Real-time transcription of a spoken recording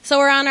So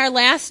we're on our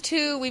last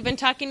two. We've been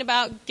talking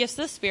about gifts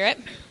of the Spirit.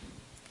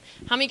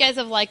 How many guys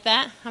have liked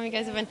that? How many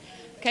guys have been?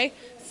 Okay.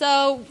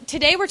 So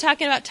today we're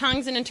talking about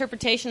tongues and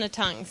interpretation of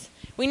tongues.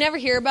 We never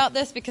hear about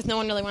this because no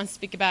one really wants to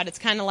speak about it. It's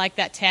kind of like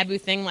that taboo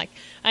thing. Like,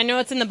 I know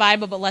it's in the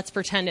Bible, but let's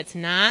pretend it's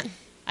not.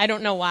 I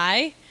don't know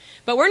why.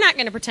 But we're not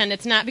going to pretend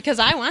it's not because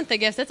I want the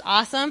gifts. It's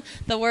awesome.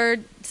 The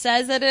Word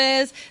says it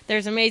is.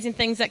 There's amazing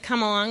things that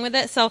come along with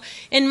it. So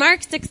in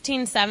Mark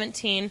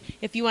 16:17,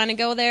 if you want to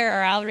go there,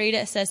 or I'll read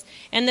it, it says,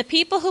 "And the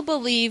people who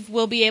believe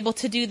will be able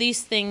to do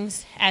these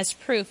things as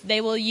proof.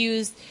 They will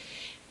use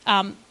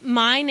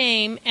my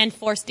name and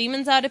force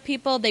demons out of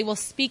people. They will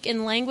speak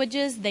in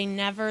languages they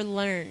never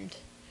learned."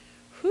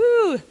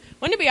 Whew.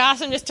 Wouldn't it be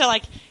awesome just to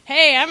like,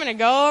 hey, I'm going to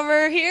go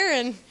over here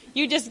and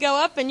you just go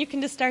up and you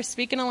can just start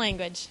speaking a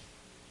language.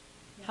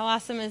 How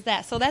awesome is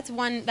that? So that's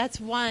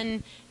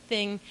one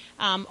thing.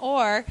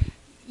 Or,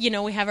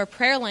 we have a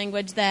prayer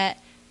language that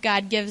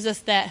God gives us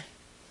that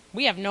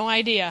we have no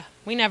idea.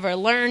 We never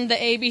learned the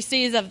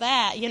ABCs of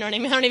that. You know what I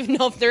mean? I don't even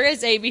know if there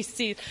is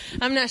ABCs.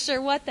 I'm not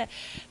sure what that.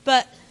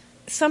 But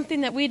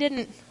something that we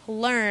didn't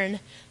learn.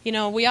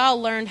 We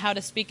all learned how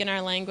to speak in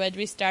our language.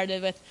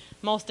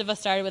 Most of us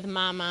started with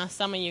mama.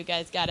 Some of you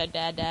guys got a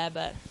dada,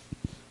 but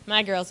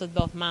my girls with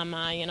both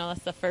mama.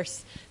 That's the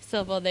first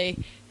syllable they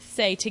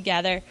say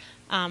together.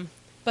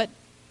 But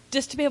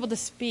just to be able to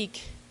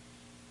speak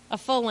a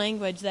full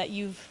language that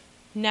you've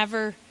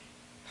never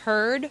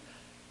heard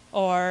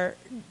or,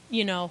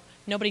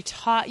 nobody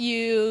taught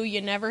you,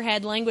 you never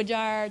had language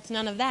arts,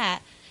 none of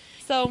that.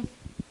 So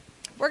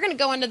we're going to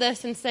go into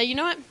this and say, you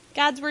know what?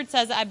 God's Word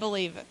says I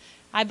believe it.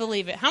 I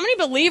believe it. How many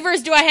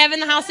believers do I have in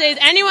the house today? Is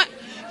anyone?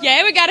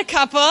 Yeah, we got a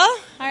couple. All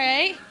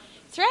right.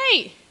 That's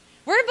right.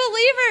 We're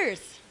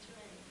believers.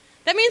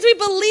 That means we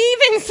believe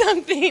in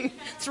something.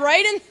 It's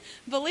right in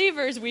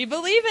believers. We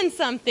believe in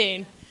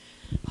something.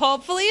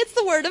 Hopefully it's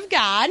the Word of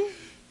God.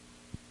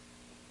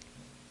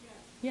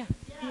 Yeah.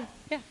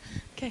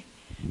 Okay.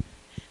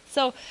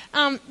 So,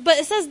 but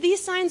it says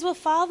these signs will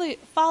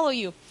follow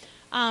you.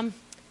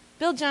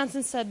 Bill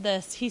Johnson said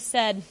this. He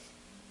said,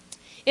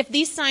 if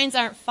these signs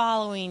aren't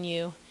following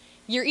you,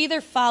 you're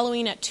either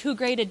following at too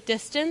great a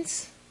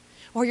distance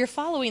or you're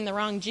following the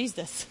wrong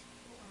Jesus.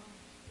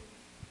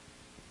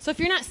 So if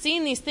you're not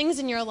seeing these things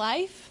in your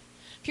life,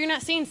 if you're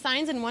not seeing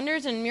signs and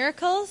wonders and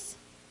miracles,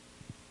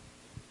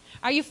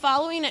 are you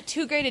following at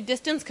too great a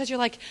distance because you're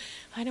like,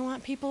 I don't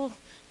want people,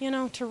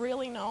 to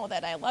really know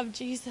that I love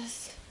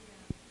Jesus.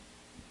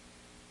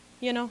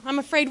 I'm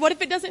afraid, what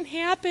if it doesn't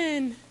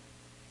happen?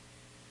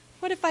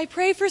 What if I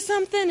pray for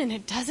something and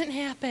it doesn't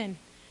happen?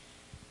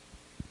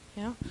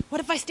 What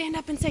if I stand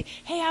up and say,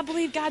 hey, I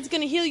believe God's going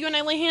to heal you, and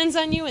I lay hands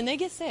on you and they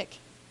get sick?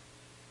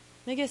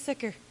 They get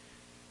sicker.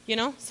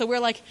 So we're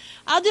like,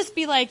 I'll just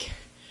be like,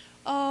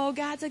 oh,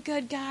 God's a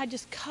good God.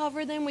 Just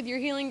cover them with your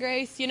healing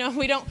grace. We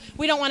don't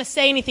want to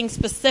say anything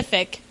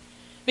specific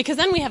because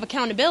then we have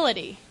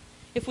accountability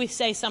if we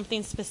say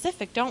something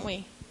specific, don't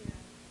we? Yeah.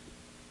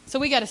 So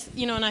we got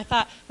to, and I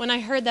thought, when I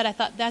heard that, I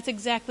thought that's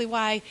exactly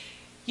why,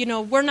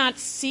 we're not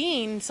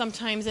seeing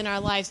sometimes in our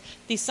lives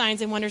these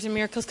signs and wonders and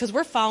miracles because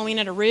we're following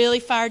at a really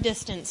far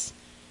distance.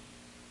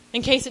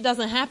 In case it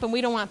doesn't happen, we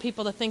don't want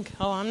people to think,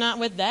 oh, I'm not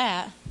with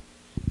that.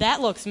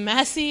 That looks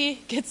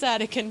messy, gets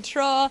out of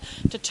control,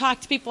 to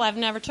talk to people I've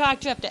never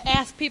talked to, have to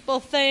ask people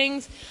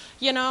things,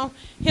 He'll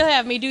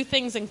have me do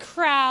things in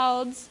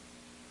crowds.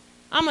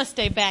 I'm going to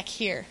stay back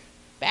here.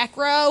 Back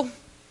row.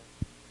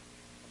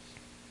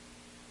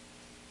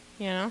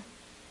 I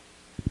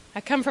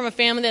come from a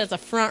family that is a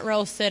front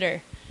row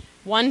sitter.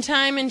 One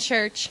time in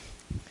church,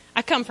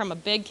 I come from a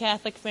big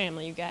Catholic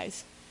family, you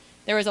guys.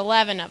 There was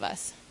 11 of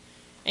us.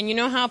 And you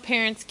know how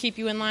parents keep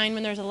you in line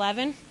when there's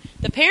 11?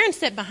 The parents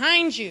sit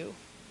behind you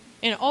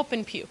in an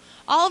open pew.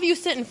 All of you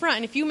sit in front,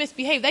 and if you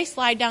misbehave, they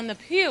slide down the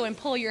pew and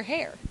pull your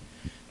hair.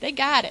 They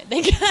got it.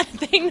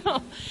 They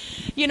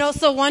know.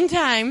 So one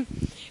time,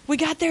 we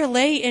got there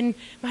late, and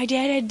my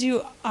dad had to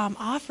do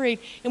offering,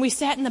 and we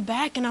sat in the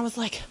back, and I was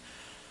like,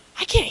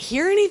 I can't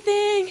hear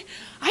anything.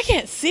 I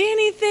can't see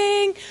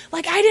anything.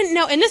 Like, I didn't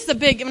know. And this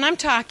is I'm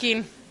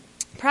talking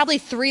probably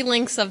 3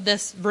 lengths of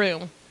this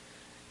room.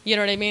 You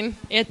know what I mean?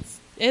 It's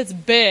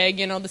big.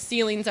 The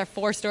ceilings are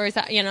 4 stories.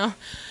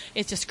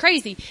 It's just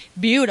crazy.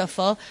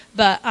 Beautiful.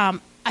 But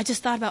I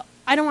just thought about,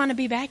 I don't want to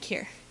be back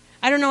here.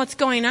 I don't know what's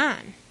going on.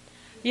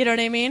 You know what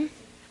I mean?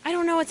 I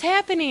don't know what's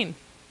happening.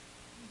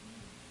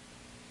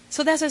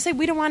 So that's what I say.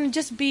 We don't want to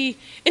just be,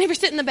 and if you're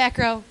sitting in the back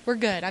row, we're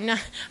good.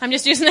 I'm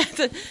just using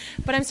that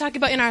but I'm talking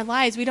about in our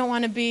lives, we don't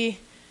want to be,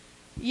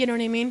 you know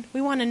what I mean?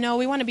 We want to know,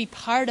 we want to be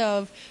part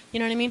of, you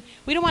know what I mean?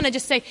 We don't want to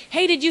just say,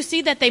 hey, did you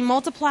see that they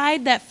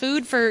multiplied that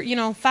food for,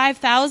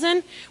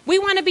 5,000? We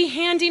want to be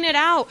handing it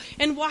out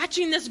and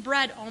watching this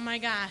bread. Oh my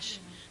gosh.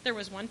 There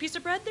was 1 piece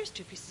of bread, there's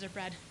 2 pieces of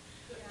bread.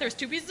 There's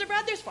 2 pieces of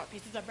bread, there's 4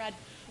 pieces of bread.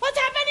 What's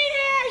happening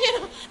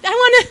here?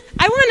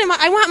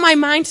 I want my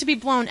mind to be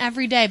blown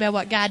every day by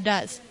what God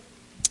does.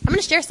 I'm going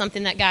to share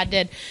something that God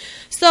did.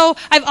 So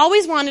I've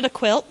always wanted a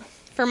quilt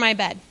for my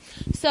bed.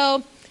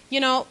 So,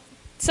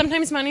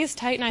 sometimes money is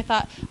tight, and I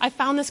thought, I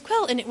found this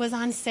quilt, and it was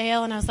on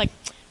sale, and I was like,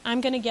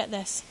 I'm going to get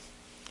this.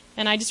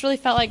 And I just really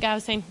felt like God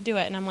was saying, do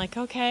it. And I'm like,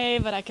 okay,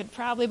 but I could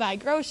probably buy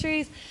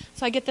groceries.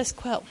 So I get this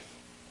quilt.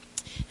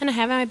 And I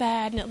have it on my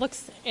bed, and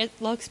it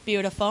looks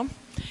beautiful.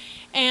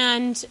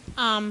 And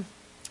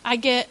I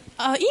get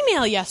an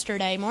email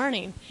yesterday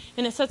morning,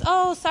 and it says,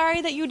 oh,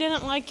 sorry that you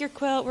didn't like your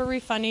quilt. We're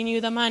refunding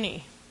you the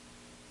money.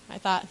 I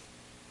thought,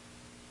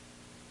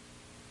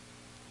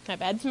 my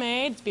bed's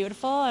made. It's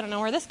beautiful. I don't know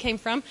where this came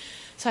from.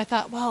 So I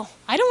thought, well,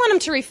 I don't want them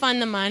to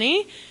refund the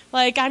money.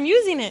 Like, I'm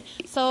using it.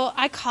 So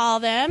I call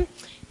them.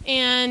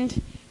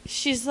 And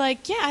she's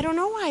like, yeah, I don't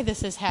know why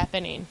this is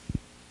happening.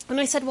 And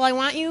I said, well, I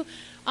want you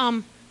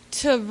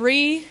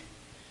to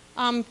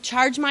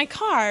charge my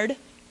card.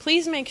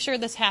 Please make sure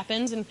this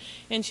happens.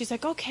 And she's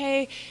like,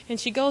 okay. And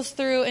she goes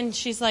through and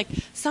she's like,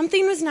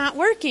 something was not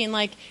working.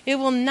 Like, it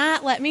will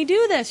not let me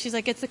do this. She's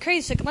like, it's the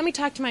crazy. She's like, let me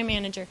talk to my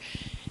manager.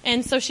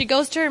 And so she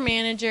goes to her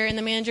manager, and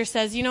the manager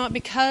says, you know what,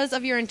 because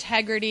of your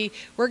integrity,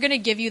 we're going to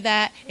give you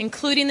that,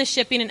 including the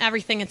shipping and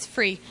everything. It's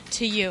free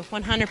to you,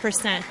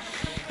 100%.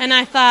 And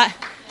I thought,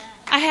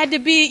 I had to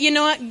be, you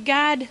know what,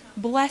 God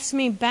bless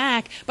me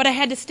back, but I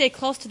had to stay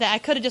close to that. I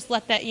could have just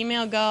let that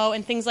email go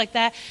and things like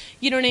that.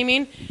 You know what I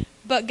mean?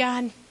 But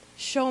God,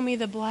 show me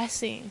the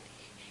blessing.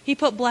 He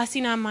put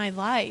blessing on my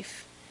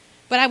life,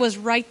 but I was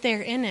right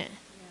there in it.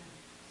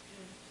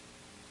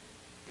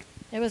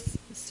 It was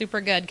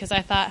super good because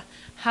I thought,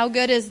 how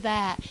good is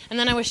that? And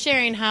then I was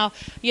sharing how,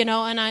 you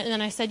know, and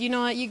I said, you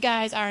know what, you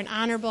guys are an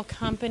honorable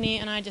company,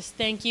 and I just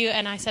thank you.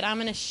 And I said, I'm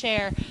going to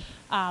share.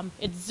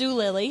 It's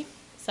Zulily.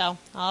 So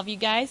all of you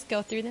guys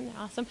go through them. They're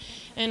awesome.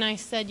 And I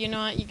said, you know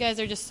what, you guys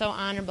are just so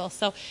honorable.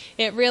 So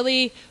it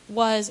really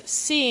was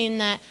seeing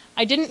that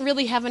I didn't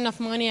really have enough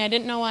money. I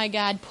didn't know why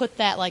God put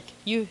that, like,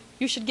 you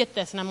should get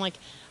this. And I'm like,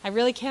 I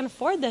really can't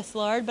afford this,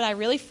 Lord. But I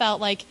really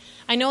felt like,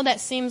 I know that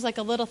seems like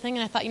a little thing.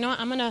 And I thought, you know what,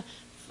 I'm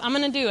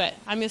going to do it.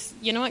 I'm just,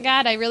 you know what,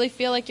 God, I really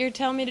feel like you're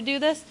telling me to do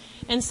this.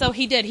 And so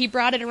he did. He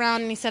brought it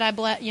around and he said,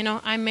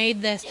 I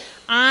made this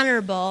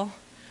honorable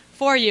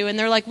for you. And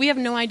they're like, we have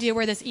no idea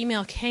where this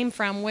email came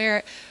from,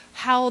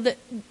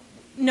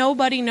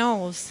 nobody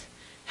knows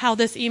how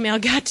this email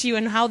got to you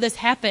and how this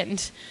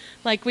happened.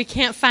 Like, we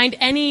can't find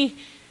any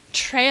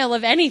trail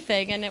of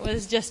anything. And it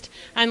was just,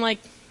 I'm like,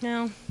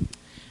 no,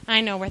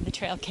 I know where the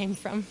trail came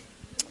from.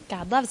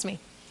 God loves me.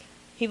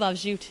 He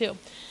loves you too.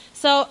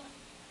 So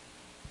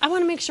I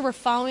want to make sure we're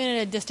following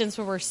at a distance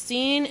where we're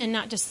seeing, and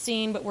not just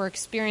seeing, but we're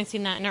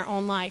experiencing that in our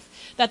own life.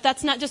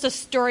 That's not just a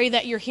story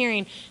that you're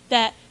hearing,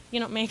 that, you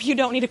know, maybe you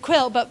don't need a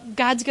quilt, but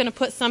God's going to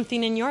put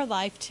something in your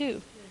life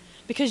too.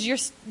 Because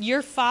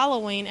you're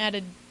following at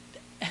a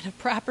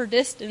proper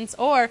distance,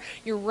 or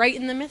you're right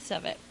in the midst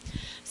of it.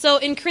 So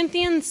in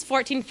Corinthians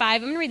 14:5,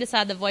 I'm going to read this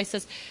out of the Voice. It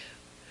says,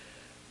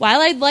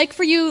 while I'd like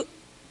for you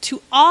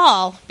to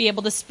all be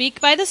able to speak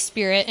by the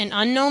Spirit in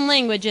unknown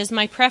languages,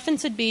 my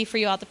preference would be for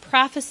you all to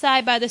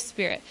prophesy by the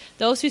Spirit.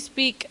 Those who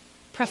speak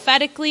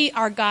prophetically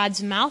are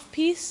God's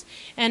mouthpiece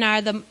and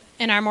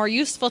are more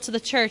useful to the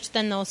church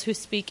than those who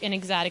speak in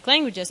exotic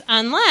languages,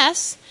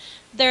 unless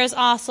there is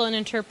also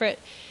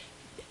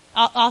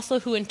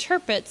who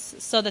interprets,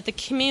 so that the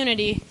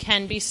community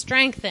can be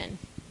strengthened.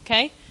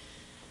 Okay?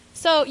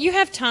 So you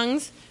have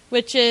tongues,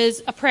 which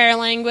is a prayer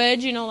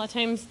language. You know, a lot of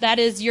times that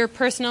is your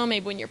personal,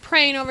 maybe when you're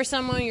praying over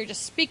someone, you're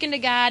just speaking to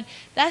God.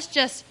 That's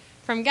just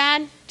from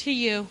God to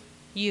you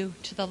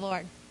to the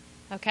Lord.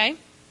 Okay?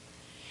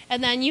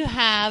 And then you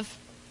have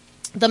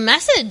the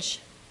message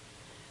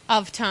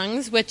of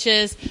tongues, which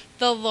is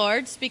the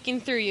Lord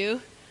speaking through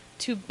you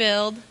to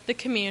build the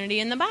community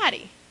and the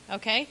body.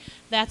 Okay?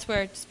 That's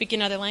where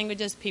speaking other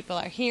languages, people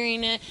are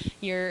hearing it.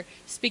 You're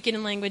speaking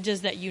in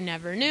languages that you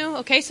never knew.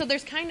 Okay? So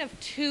there's kind of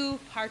two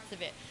parts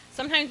of it.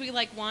 Sometimes we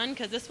like one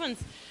because this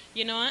one's,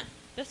 you know what?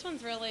 This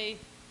one's really,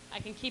 I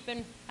can keep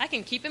in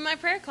my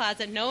prayer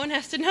closet. No one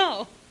has to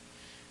know.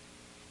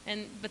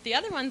 But the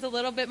other one's a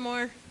little bit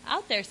more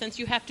out there, since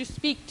you have to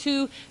speak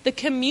to the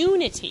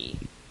community.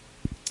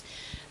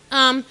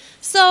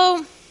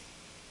 So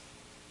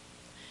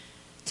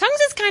tongues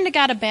has kind of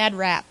got a bad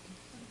rap.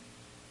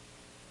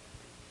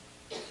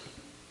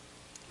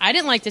 I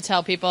didn't like to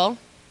tell people.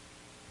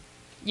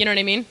 You know what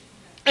I mean?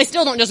 I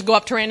still don't just go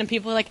up to random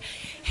people like,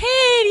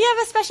 hey, do you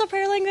have a special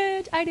prayer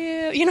language? I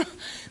do. You know,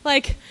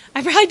 like,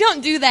 I probably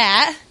don't do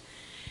that.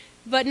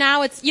 But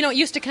now it's, you know, it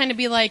used to kind of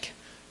be like,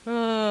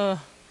 I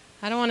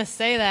don't want to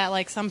say that.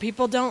 Like, some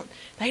people don't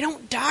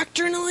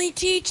doctrinally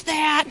teach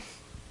that.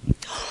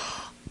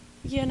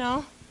 You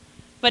know?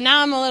 But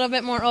now I'm a little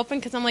bit more open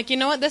because I'm like, you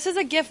know what? This is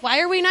a gift. Why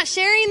are we not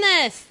sharing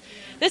this?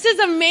 This is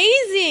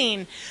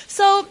amazing.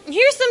 So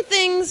here's some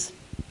things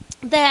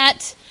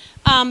that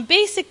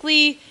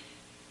basically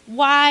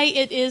why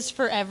it is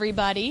for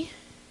everybody.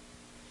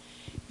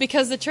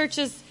 Because the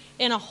churches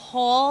in a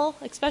whole,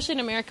 especially in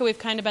America, we've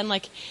kind of been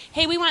like,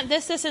 hey, we want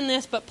this, this, and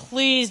this, but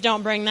please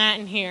don't bring that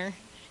in here.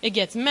 It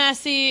gets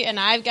messy, and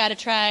I've got to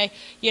try,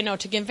 you know,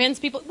 to convince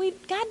people.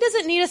 God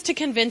doesn't need us to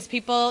convince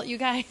people, you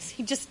guys.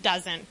 He just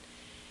doesn't.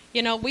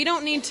 We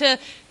don't need to,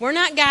 we're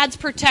not God's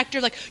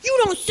protector. Like,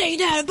 you don't say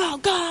that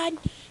about God.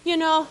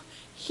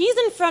 He's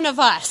in front of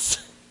us.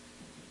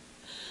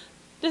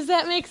 Does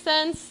that make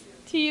sense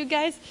to you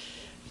guys?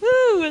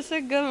 Woo, it's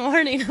a good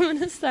morning. I'm going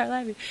to start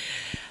laughing.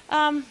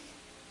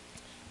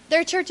 There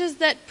are churches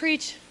that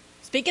preach,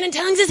 speaking in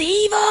tongues is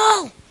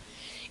evil.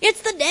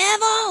 It's the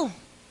devil.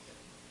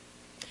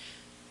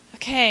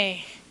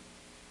 Okay.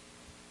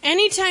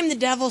 Anytime the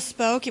devil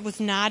spoke, it was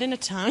not in a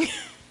tongue.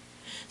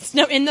 It's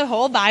not in the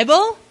whole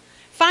Bible.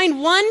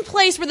 Find one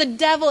place where the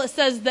devil, it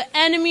says the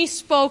enemy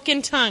spoke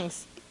in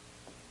tongues.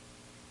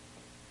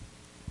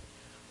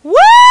 Woo!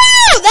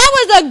 That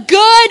was a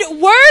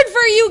good word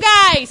for you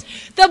guys.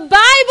 The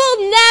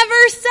Bible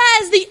never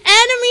says the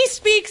enemy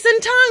speaks in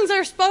tongues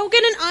or spoke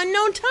in an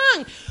unknown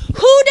tongue.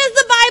 Who does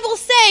the Bible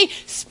say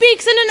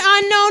speaks in an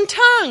unknown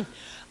tongue?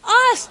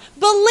 Us,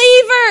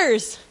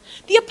 believers,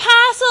 the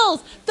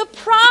apostles, the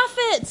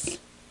prophets,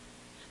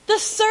 the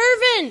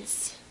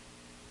servants.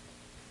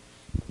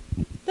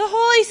 The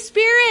Holy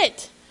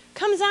Spirit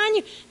comes on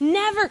you.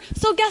 Never.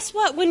 So guess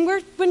what?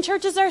 When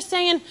churches are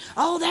saying,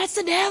 oh, that's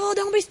the devil,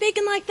 don't be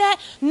speaking like that.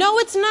 No,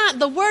 it's not.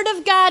 The Word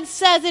of God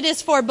says it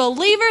is for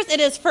believers, it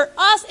is for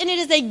us, and it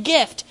is a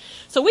gift.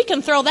 So we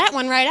can throw that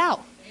one right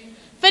out. Amen.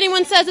 If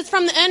anyone says it's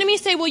from the enemy,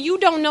 say, well, you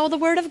don't know the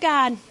Word of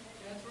God.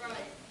 That's right.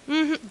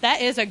 Mm-hmm.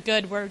 That is a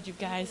good word, you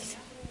guys.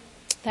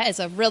 That is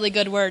a really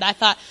good word. I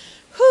thought,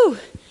 whew,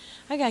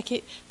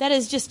 that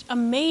is just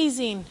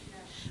amazing.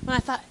 When I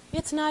thought,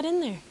 it's not in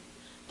there.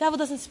 The devil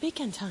doesn't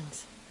speak in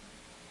tongues.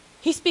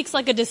 He speaks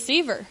like a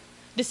deceiver.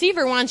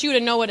 Deceiver wants you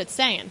to know what it's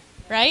saying,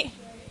 right?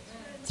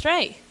 That's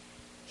right.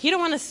 He don't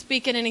want to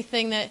speak in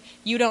anything that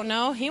you don't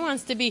know. He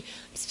wants to be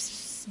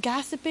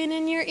gossiping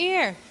in your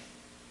ear.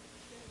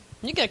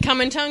 You got to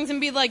come in tongues and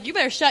be like, you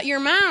better shut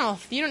your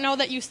mouth. You don't know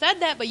that you said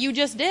that, but you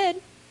just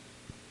did.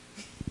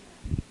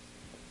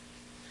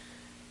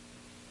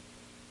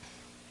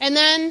 And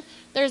then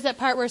there's that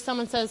part where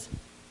someone says,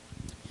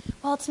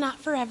 well, it's not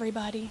for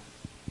everybody.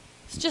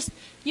 It's just,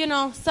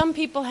 some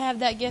people have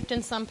that gift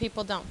and some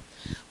people don't.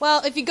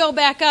 Well, if you go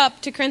back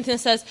up to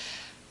Corinthians, it says,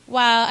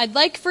 well, I'd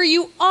like for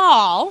you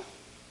all,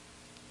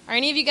 are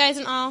any of you guys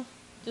in all?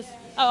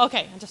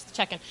 Okay, I'm just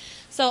checking.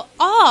 So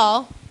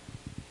all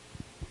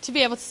to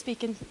be able to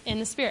speak in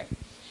the Spirit.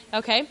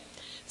 Okay?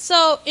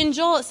 So in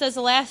Joel it says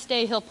the last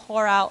day he'll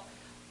pour out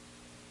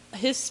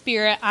his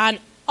Spirit on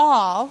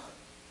all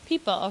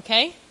people,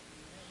 okay?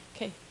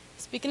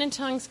 Speaking in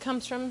tongues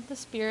comes from the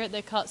Spirit.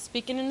 They call it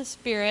speaking in the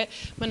Spirit.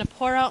 I'm going to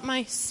pour out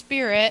my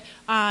Spirit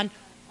on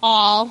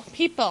all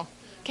people.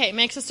 Okay, it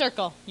makes a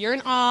circle. You're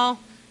in all.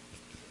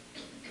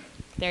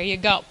 There you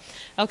go.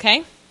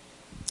 Okay?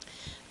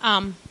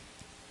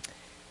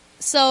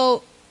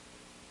 So,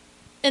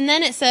 and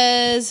then it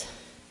says,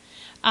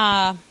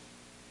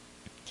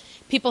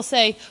 people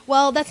say,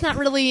 well, that's not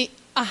really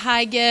a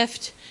high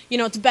gift.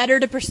 It's better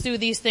to pursue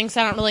these things.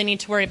 So I don't really need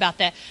to worry about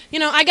that.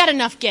 I got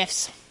enough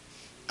gifts.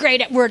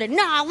 Great at word of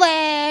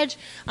knowledge.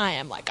 I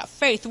am like a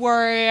faith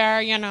warrior.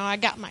 I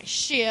got my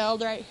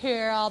shield right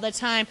here all the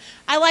time.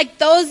 I like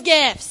those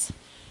gifts.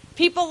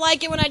 People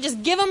like it when I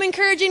just give them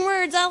encouraging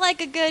words. I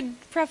like a good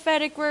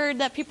prophetic word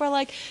that people are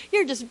like,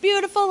 you're just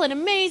beautiful and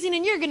amazing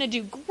and you're going to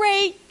do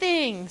great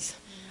things.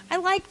 I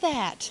like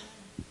that.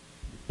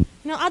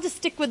 I'll just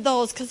stick with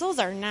those because those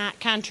are not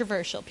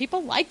controversial.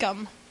 People like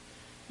them.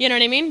 You know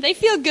what I mean? They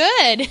feel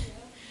good.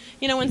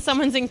 When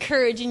someone's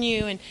encouraging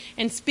you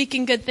and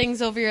speaking good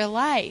things over your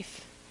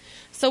life.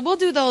 So we'll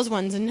do those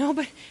ones, and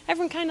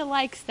everyone kind of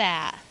likes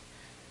that.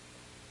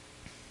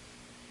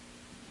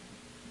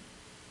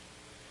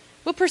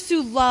 We'll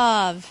pursue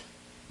love.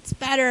 It's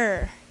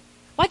better.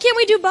 Why can't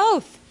we do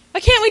both? Why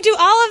can't we do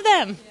all of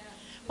them? Yeah.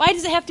 Why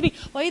does it have to be,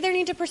 well, I either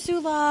need to pursue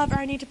love or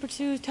I need to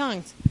pursue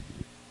tongues?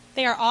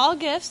 They are all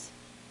gifts.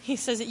 He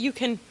says that you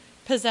can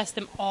possess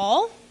them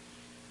all.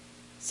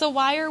 So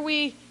why are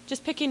we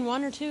just picking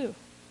one or two?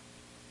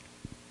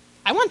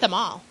 I want them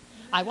all.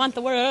 I want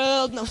the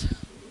world. No.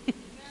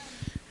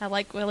 I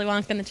like Willy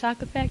Wonka and the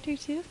Chocolate Factory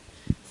too.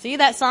 See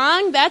that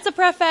song? That's a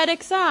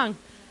prophetic song.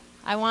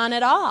 I want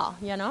it all,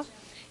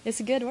 It's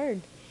a good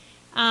word.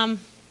 And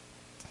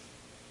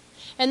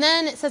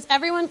then it says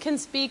everyone can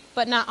speak,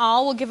 but not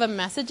all will give a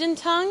message in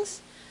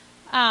tongues.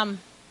 There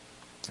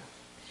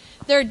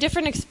are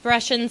different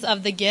expressions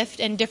of the gift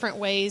and different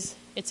ways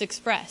it's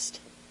expressed.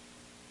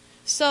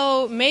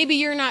 So maybe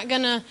you're not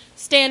going to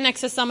stand next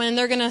to someone and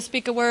they're going to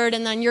speak a word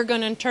and then you're going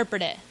to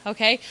interpret it,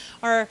 okay?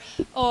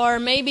 Or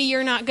maybe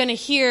you're not going to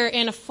hear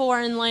in a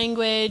foreign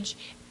language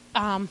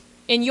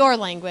in your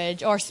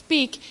language or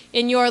speak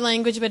in your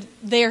language, but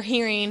they're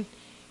hearing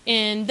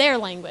in their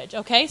language,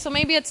 okay? So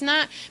maybe it's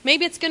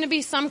going to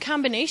be some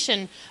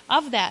combination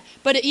of that.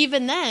 But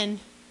even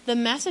then, the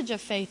message of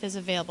faith is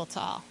available to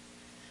all.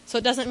 So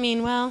it doesn't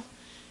mean, well,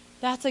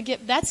 that's a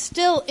gift. That's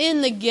still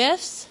in the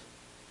gifts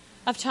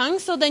of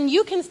tongues, so then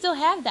you can still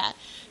have that.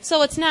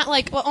 So it's not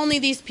like, well, only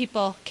these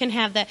people can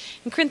have that.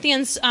 In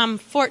Corinthians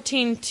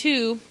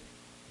 14:2,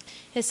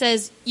 it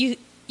says, you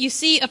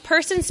see a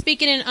person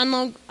speaking in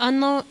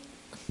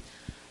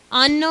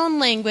unknown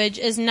language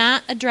is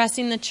not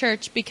addressing the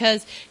church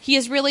because he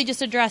is really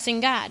just addressing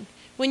God.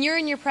 When you're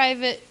in your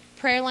private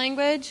prayer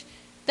language,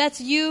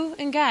 that's you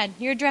and God.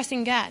 You're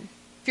addressing God.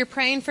 If you're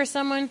praying for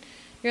someone,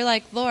 you're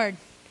like, Lord,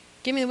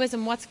 give me the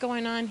wisdom. What's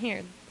going on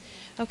here?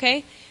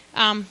 Okay?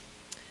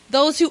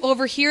 Those who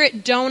overhear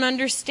it don't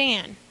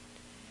understand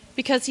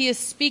because he is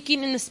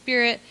speaking in the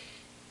Spirit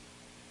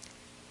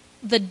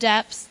the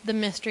depths, the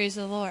mysteries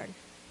of the Lord.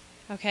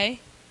 Okay?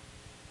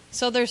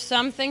 So there's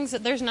some things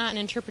that there's not an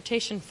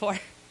interpretation for. Do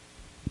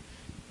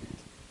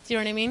you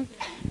know what I mean?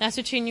 That's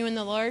between you and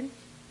the Lord.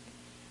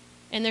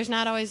 And there's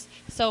not always...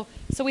 So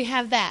we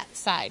have that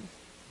side.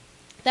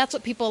 That's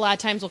what people a lot of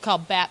times will call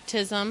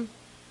baptism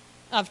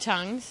of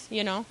tongues,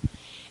 you know.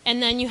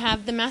 And then you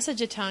have the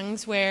message of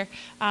tongues where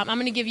I'm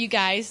going to give you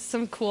guys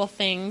some cool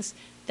things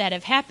that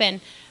have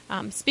happened.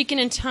 Speaking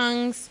in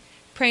tongues,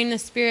 praying in the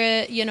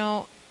Spirit, you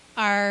know,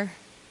 are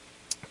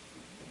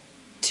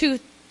two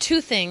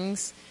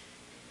things,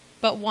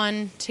 but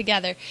one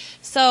together.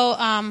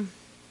 So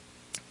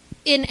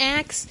in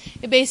Acts,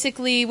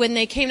 basically when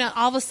they came out,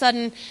 all of a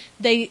sudden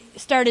they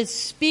started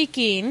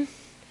speaking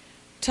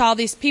to all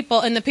these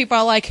people, and the people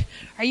are like,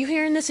 are you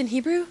hearing this in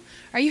Hebrew?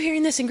 Are you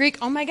hearing this in Greek?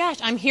 Oh my gosh,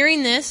 I'm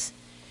hearing this.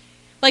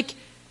 Like,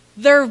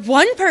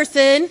 one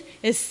person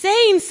is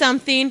saying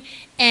something,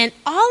 and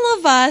all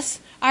of us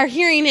are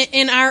hearing it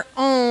in our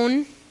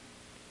own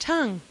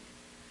tongue.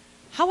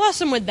 How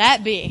awesome would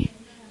that be?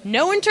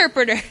 No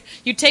interpreter.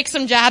 You take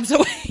some jobs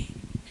away.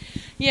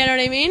 You know what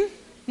I mean?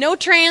 No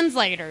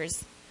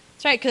translators.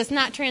 That's right, because it's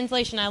not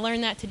translation. I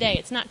learned that today.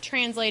 It's not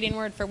translating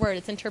word for word.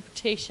 It's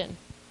interpretation.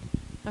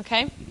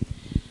 Okay?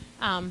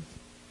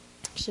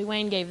 Actually,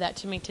 Wayne gave that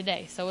to me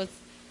today, so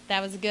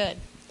that was good.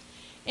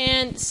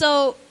 And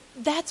so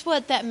that's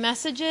what that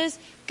message is.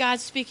 God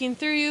speaking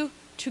through you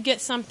to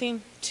get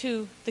something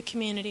to the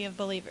community of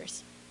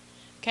believers.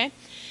 Okay?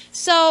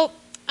 So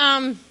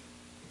I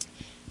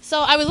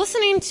was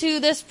listening to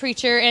this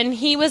preacher, and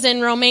he was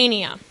in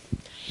Romania.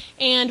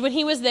 And when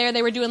he was there,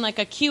 they were doing like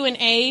a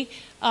Q&A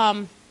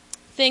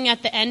thing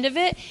at the end of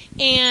it.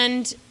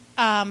 And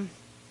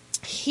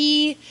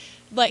he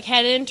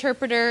had an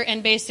interpreter,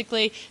 and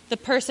basically the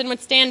person would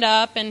stand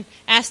up and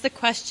ask the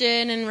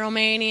question in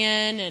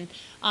Romanian, and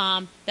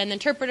then the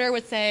interpreter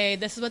would say,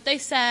 this is what they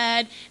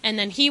said, and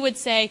then he would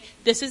say,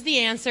 this is the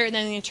answer, and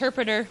then the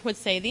interpreter would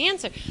say the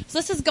answer. So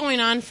this is going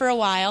on for a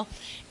while,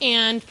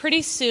 and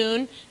pretty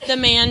soon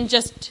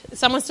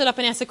someone stood up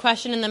and asked a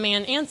question, and the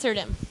man answered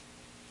him.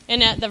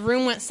 And the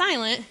room went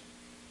silent,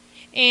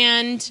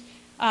 and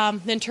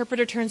the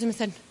interpreter turns to him and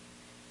said,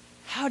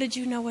 how did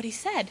you know what he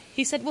said?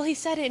 He said, well, he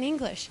said it in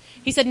English.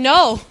 He said,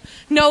 no,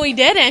 he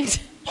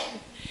didn't.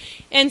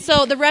 And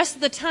so the rest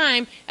of the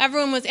time,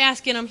 everyone was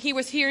asking him, he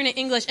was hearing it in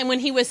English, and when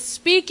he was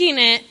speaking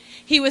it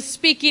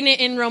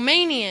in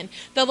Romanian.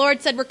 The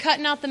Lord said, we're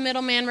cutting out the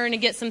middleman, we're going to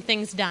get some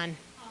things done.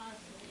 Awesome.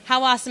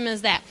 How awesome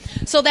is that?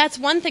 So that's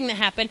one thing that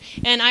happened,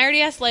 and I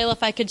already asked Layla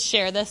if I could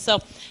share this. So,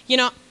 you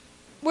know,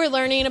 we're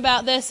learning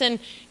about this, and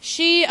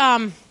she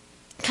kind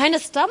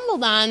of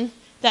stumbled on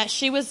that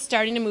she was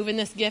starting to move in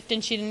this gift,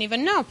 and she didn't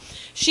even know.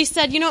 She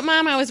said, you know what,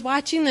 Mom, I was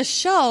watching this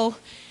show,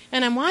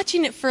 and I'm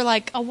watching it for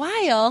like a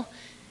while,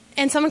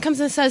 and someone comes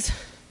and says,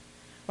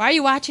 why are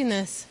you watching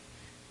this?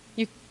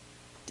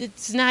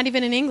 It's not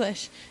even in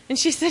English. And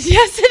she said,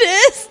 yes, it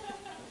is.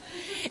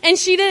 And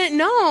she didn't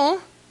know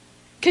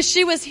because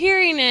she was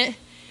hearing it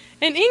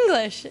in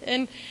English.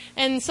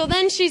 And so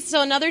then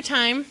so another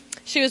time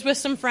she was with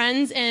some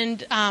friends,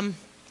 and I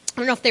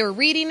don't know if they were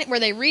reading it. Were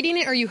they reading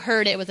it or you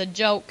heard it? It was a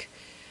joke.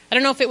 I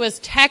don't know if it was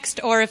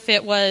text or if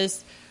it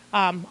was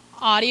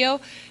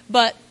audio,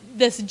 but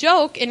this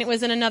joke, and it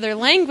was in another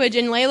language,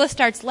 and Layla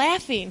starts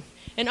laughing.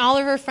 And all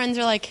of her friends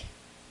are like,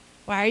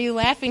 why are you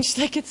laughing? She's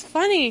like, it's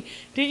funny.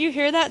 Did you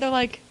hear that? They're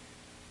like,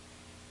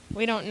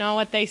 we don't know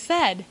what they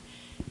said.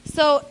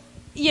 So,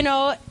 you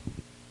know,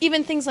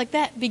 even things like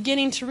that,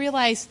 beginning to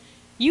realize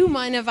you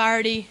might have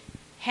already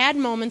had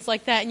moments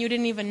like that and you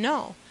didn't even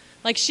know.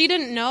 Like, she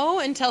didn't know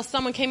until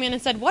someone came in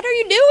and said, what are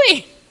you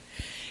doing?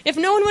 If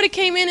no one would have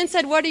came in and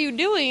said, what are you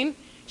doing?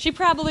 She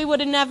probably would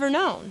have never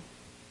known.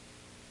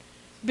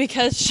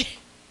 Because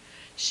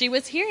she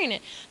was hearing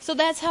it. So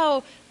that's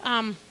how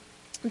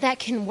that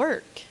can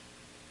work.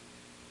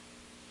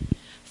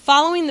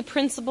 Following the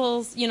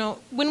principles, you know,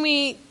 when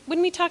we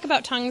talk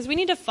about tongues, we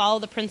need to follow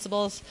the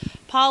principles.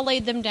 Paul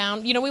laid them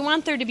down. You know, we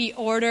want there to be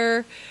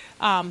order.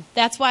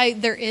 That's why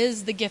there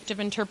is the gift of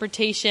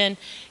interpretation,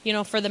 you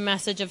know, for the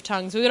message of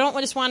tongues. We don't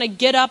just want to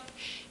get up,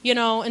 you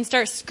know, and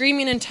start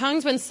screaming in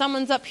tongues when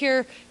someone's up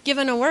here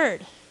giving a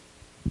word.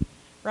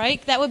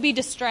 Right? That would be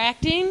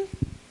distracting.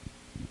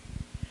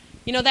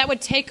 You know, that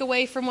would take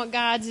away from what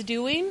God's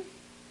doing.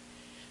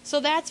 So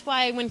that's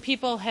why when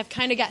people have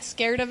kind of got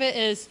scared of it,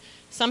 is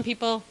some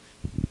people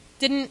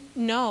didn't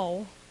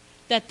know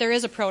that there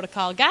is a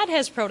protocol. God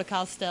has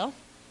protocol still.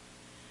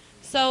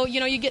 So, you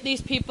know, you get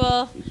these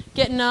people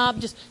getting up,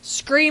 just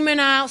screaming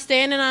out,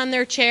 standing on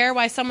their chair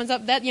while someone's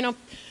up. That, you know,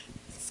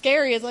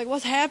 scary. It's like,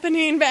 what's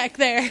happening back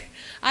there?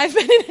 I've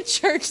been in a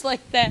church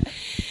like that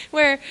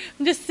where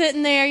I'm just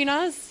sitting there,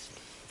 I was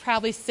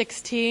probably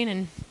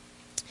 16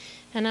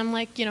 and I'm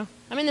like,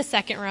 I'm in the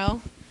second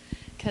row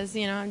because,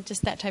 I'm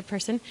just that type of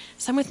person.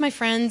 So I'm with my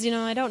friends,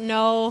 I don't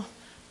know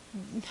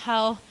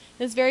how.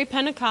 It's very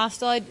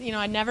Pentecostal.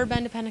 I'd never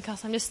been to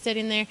Pentecost. I'm just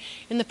sitting there,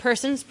 and the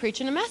person's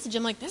preaching a message.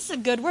 I'm like, this is a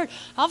good word.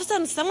 All of a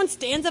sudden, someone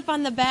stands up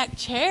on the back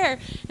chair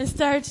and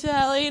starts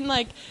yelling,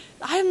 like,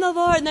 I'm the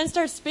Lord, and then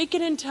starts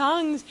speaking in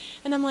tongues.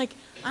 And I'm like,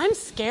 I'm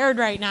scared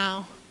right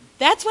now.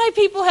 That's why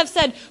people have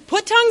said,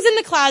 put tongues in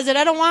the closet.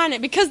 I don't want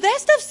it, because that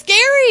stuff's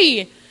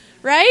scary,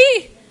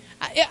 right?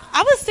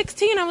 I was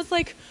 16. I was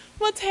like,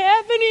 what's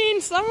happening?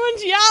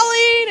 Someone's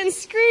yelling and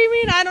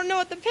screaming. I don't know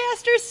what the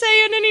pastor's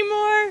saying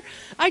anymore.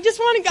 I just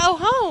want to go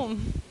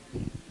home.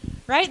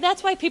 Right?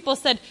 That's why people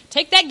said,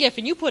 take that gift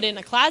and you put it in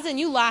a closet and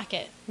you lock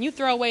it. And you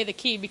throw away the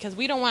key because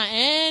we don't want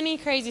any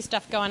crazy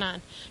stuff going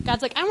on.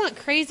 God's like, I want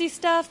crazy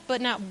stuff, but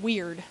not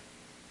weird.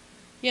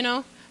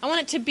 I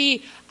want it to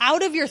be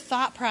out of your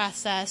thought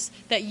process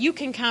that you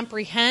can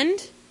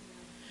comprehend.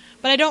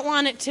 But I don't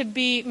want it to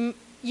be,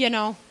 we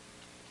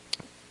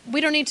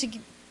don't need to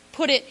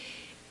put it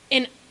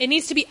in. It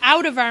needs to be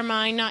out of our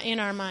mind, not in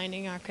our mind,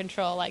 in our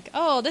control. Like,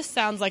 oh, this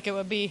sounds like it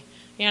would be,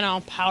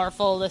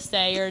 powerful to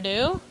say or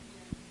do.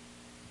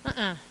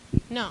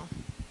 No.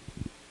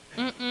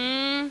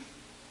 I'm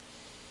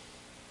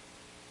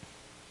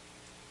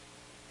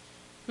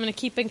going to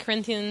keep in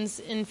Corinthians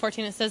in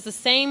 14. It says,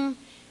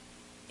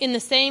 in the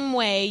same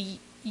way,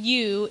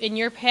 you, in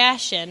your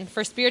passion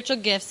for spiritual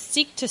gifts,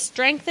 seek to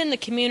strengthen the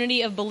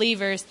community of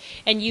believers,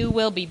 and you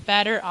will be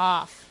better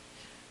off.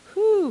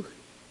 Whew.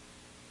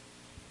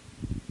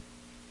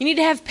 You need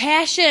to have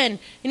passion.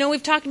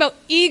 We've talked about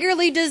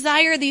eagerly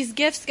desire these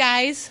gifts,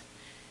 guys.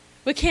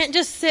 We can't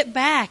just sit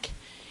back.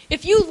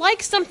 If you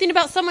like something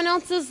about someone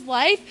else's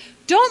life,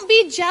 don't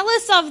be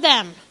jealous of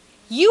them.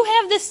 You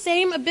have the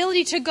same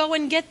ability to go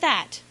and get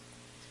that.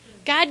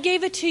 God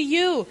gave it to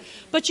you.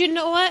 But you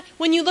know what?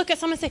 When you look at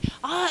someone and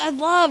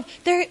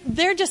say,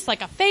 they're just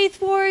like a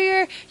faith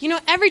warrior.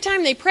 Every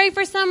time they pray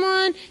for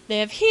someone, they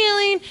have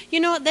healing.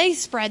 They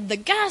spread the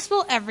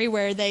gospel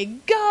everywhere they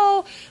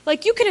go.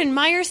 Like, you can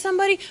admire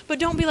somebody, but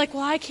don't be like,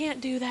 well, I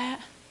can't do that.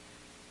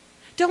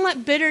 Don't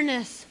let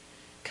bitterness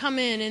come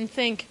in and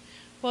think,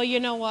 well, you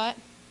know what?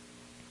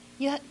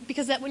 Yeah,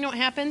 because you know what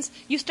happens?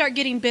 You start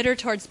getting bitter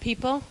towards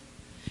people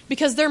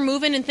because they're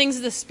moving in things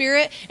of the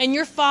Spirit and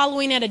you're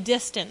following at a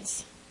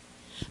distance.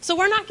 So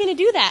we're not going to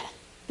do that.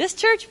 This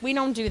church, we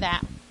don't do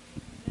that.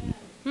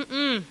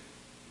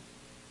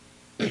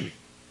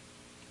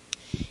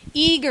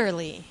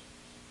 Eagerly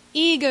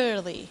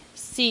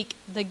seek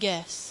the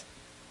gifts.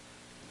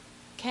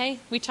 Okay?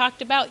 We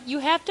talked about you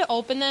have to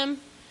open them.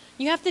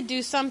 You have to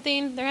do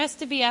something. There has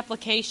to be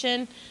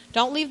application.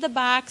 Don't leave the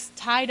box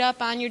tied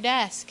up on your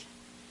desk,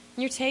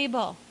 on your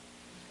table.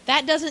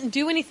 That doesn't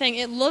do anything.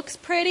 It looks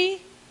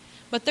pretty,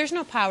 but there's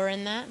no power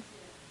in that.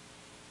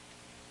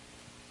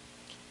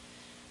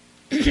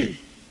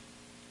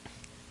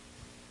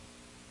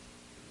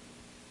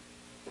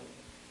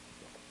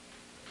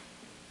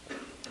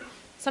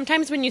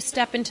 Sometimes when you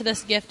step into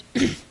this gift,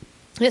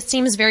 it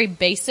seems very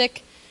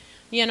basic,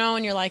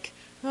 and you're like,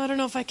 oh, I don't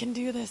know if I can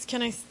do this.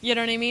 Can I, you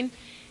know what I mean?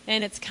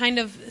 And it's kind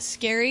of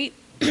scary.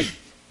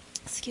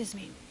 Excuse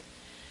me.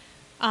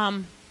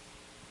 But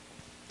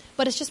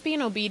it's just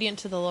being obedient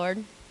to the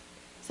Lord.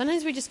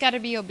 Sometimes we just got to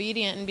be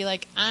obedient and be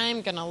like,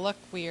 I'm going to look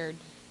weird.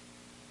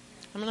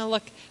 I'm going to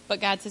look, but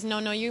God says, no,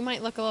 you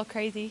might look a little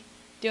crazy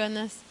doing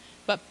this,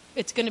 but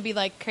it's going to be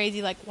like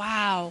crazy, like,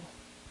 wow,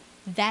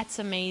 that's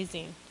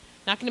amazing.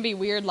 Not going to be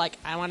weird, like,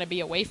 I want to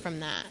be away from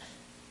that.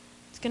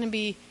 It's going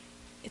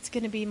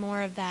to be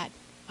more of that,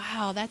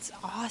 wow, that's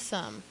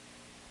awesome.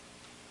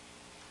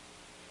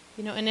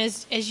 And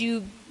as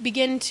you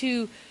begin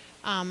to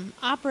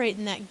operate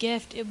in that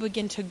gift, it will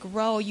begin to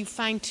grow. You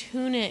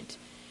fine-tune it.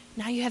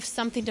 Now you have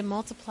something to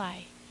multiply.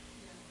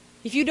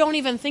 If you don't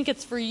even think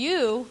it's for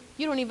you,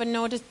 you don't even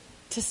know to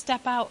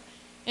step out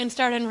and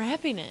start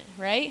unwrapping it,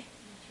 right?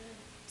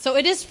 So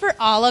it is for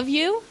all of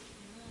you,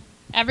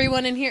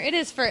 everyone in here. It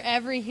is for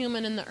every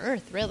human in the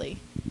earth, really,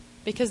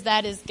 because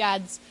that is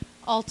God's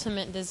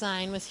ultimate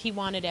design. Was He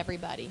wanted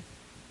everybody.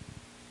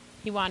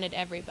 He wanted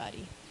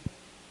everybody.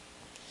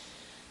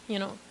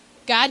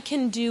 God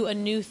can do a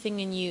new thing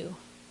in you.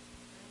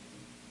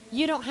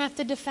 You don't have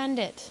to defend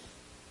it.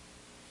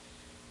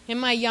 In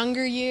my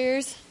younger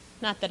years,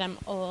 not that I'm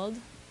old,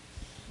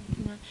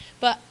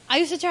 but I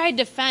used to try to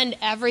defend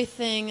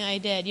everything I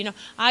did.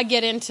 I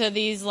get into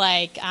these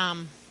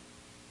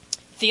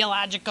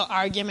theological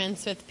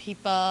arguments with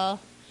people.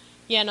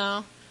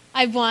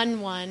 I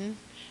won one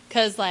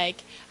because I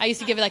used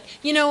to give it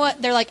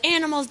what? They're like,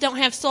 animals don't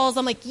have souls.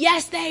 I'm like,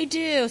 yes, they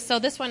do. So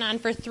this went on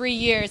for 3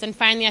 years. And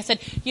finally I said,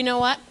 you know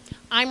what?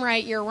 I'm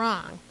right, you're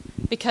wrong.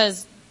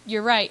 Because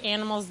you're right,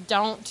 animals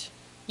don't,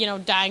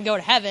 die and go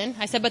to heaven.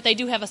 I said, but they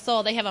do have a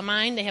soul. They have a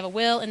mind, they have a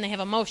will, and they have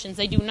emotions.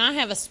 They do not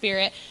have a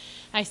spirit.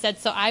 I said,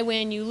 so I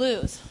win, you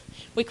lose.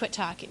 We quit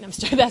talking. I'm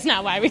sorry, that's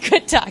not why we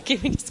quit talking.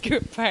 We just grew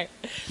apart.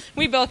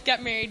 We both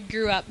got married,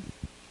 grew up.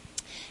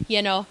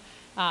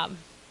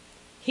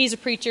 He's a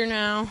preacher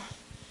now.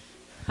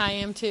 I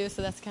am too,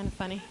 so that's kind of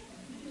funny.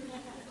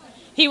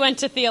 He went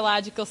to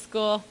theological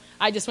school.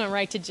 I just went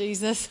right to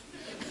Jesus.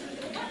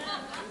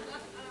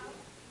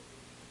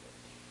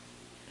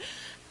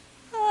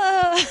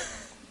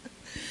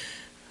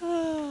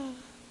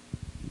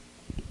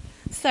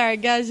 Sorry,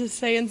 God's just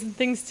saying some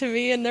things to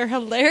me, and they're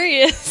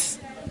hilarious.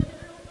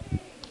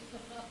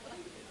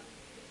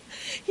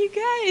 You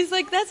guys,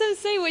 like, that's what I'm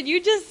saying. When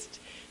you just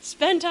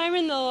spend time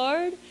in the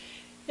Lord,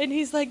 and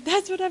he's like,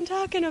 that's what I'm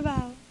talking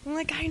about. I'm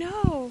like, I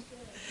know.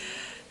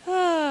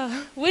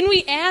 When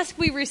we ask,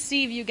 we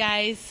receive, you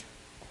guys.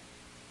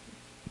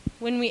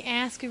 When we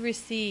ask, we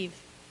receive.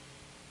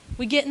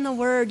 We get in the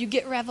Word. You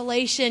get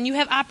revelation. You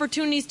have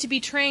opportunities to be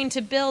trained,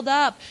 to build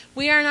up.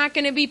 We are not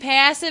going to be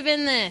passive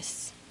in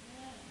this.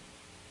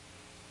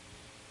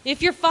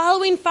 If you're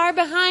following far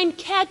behind,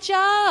 catch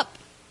up.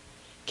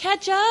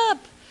 Catch up.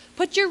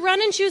 Put your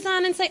running shoes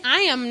on and say,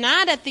 I am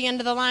not at the end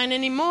of the line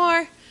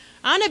anymore.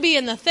 I want to be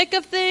in the thick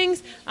of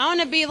things. I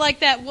want to be like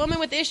that woman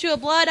with the issue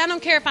of blood. I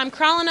don't care if I'm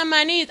crawling on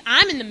my knees.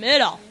 I'm in the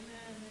middle.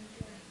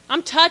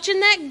 I'm touching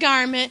that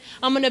garment.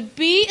 I'm going to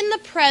be in the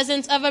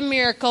presence of a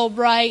miracle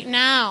right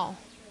now.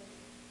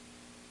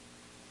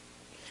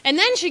 And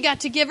then she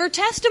got to give her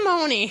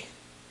testimony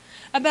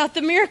about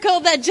the miracle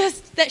that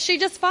she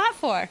just fought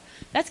for.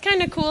 That's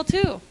kind of cool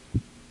too.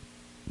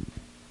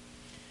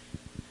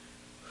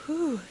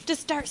 To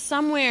start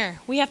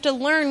somewhere. We have to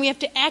learn. We have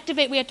to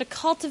activate. We have to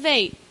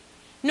cultivate.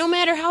 No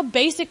matter how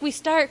basic we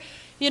start,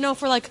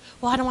 if we're like,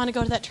 well, I don't want to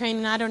go to that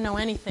training. I don't know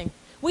anything.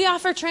 We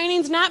offer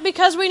trainings not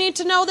because we need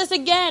to know this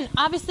again.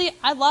 Obviously,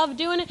 I love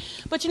doing it.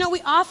 But,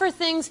 we offer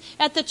things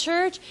at the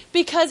church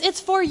because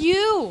it's for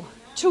you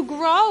to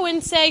grow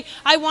and say,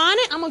 I want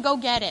it. I'm going to go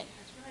get it.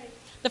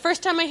 The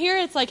first time I hear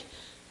it, it's like,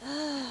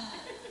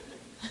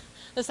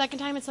 the second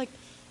time, it's like,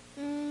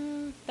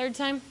 third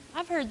time,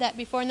 I've heard that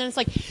before. And then it's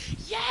like,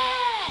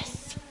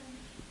 yes,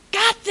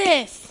 got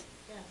this.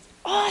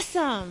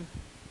 Awesome.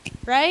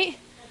 Right?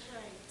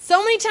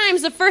 So many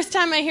times, the first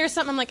time I hear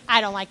something, I'm like,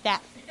 I don't like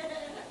that.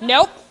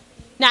 Nope.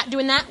 Not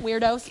doing that,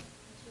 weirdos.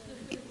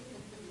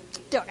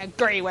 Don't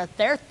agree with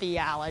their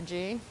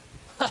theology.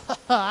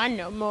 I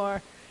know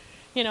more.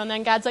 And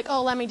then God's like,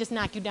 oh, let me just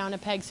knock you down a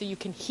peg so you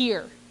can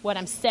hear what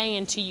I'm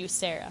saying to you,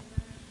 Sarah.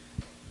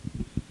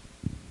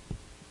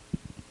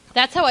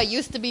 That's how I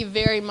used to be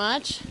very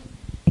much,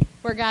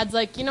 where God's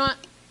like, you know what?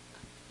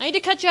 I need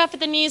to cut you off at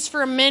the knees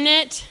for a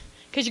minute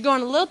because you're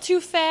going a little too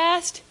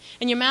fast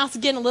and your mouth's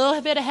getting a little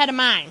bit ahead of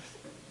mine.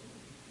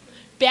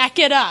 Back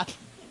it up.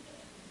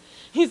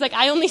 He's like,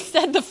 I only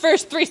said the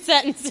first 3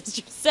 sentences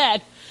you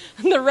said,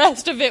 and the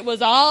rest of it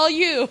was all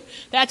you.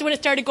 That's when it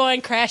started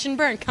going crash and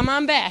burn. Come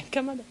on back.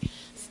 Come on back.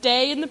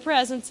 Stay in the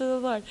presence of the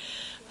Lord.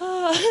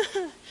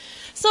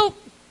 So,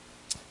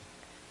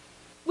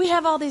 we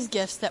have all these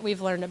gifts that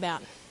we've learned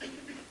about.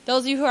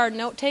 Those of you who are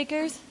note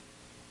takers,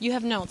 you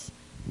have notes.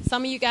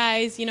 Some of you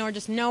guys, are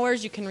just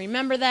knowers. You can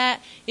remember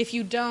that. If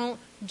you don't,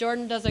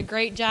 Jordan does a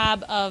great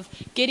job of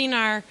getting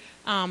our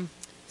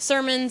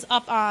sermons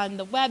up on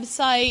the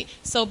website.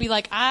 So be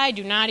like, I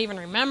do not even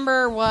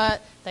remember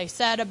what they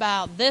said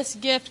about this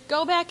gift.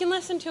 Go back and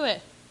listen to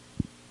it.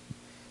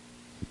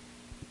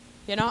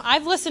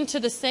 I've listened to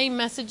the same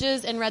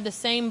messages and read the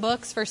same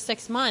books for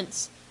 6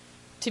 months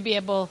to be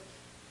able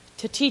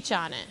to teach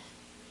on it.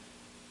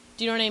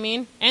 Do you know what I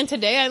mean? And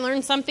today I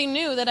learned something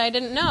new that I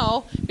didn't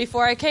know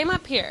before I came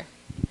up here.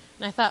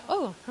 And I thought,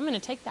 oh, I'm going to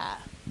take that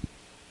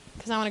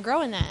because I want to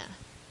grow in that.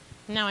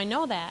 And now I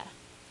know that.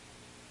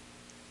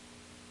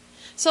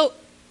 So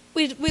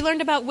we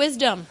learned about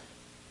wisdom.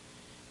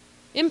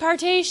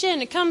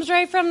 Impartation, it comes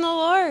right from the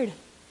Lord.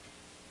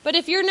 But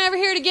if you're never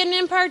here to get an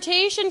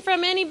impartation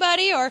from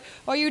anybody or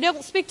you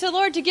don't speak to the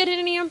Lord to get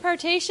any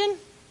impartation,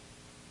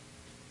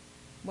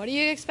 what do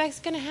you expect is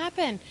going to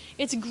happen?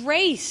 It's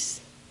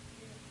grace.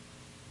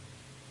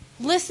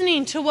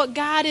 Listening to what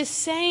God is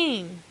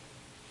saying.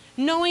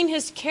 Knowing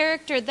His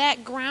character,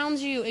 that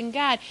grounds you in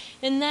God.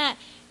 And that,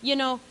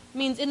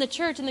 means in the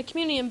church, in the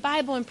community, in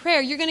Bible, and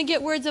prayer, you're going to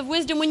get words of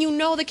wisdom when you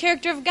know the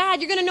character of God.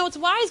 You're going to know it's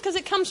wise because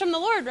it comes from the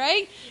Lord,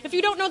 right? If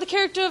you don't know the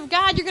character of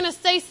God, you're going to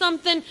say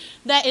something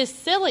that is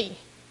silly.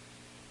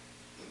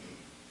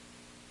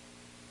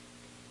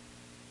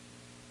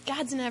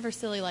 God's never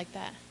silly like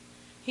that.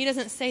 He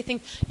doesn't say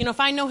things, if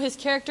I know His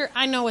character,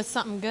 I know it's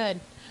something good.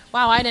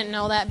 Wow, I didn't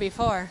know that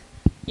before.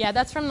 Yeah,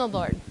 that's from the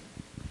Lord.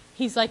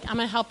 He's like, I'm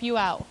going to help you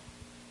out.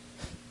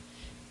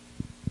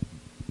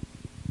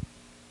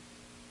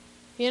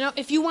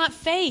 If you want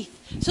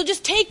faith. So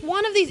just take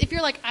one of these. If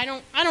you're like, I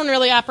don't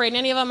really operate in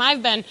any of them. I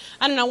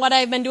don't know what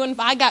I've been doing.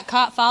 I got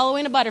caught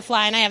following a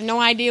butterfly and I have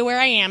no idea where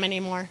I am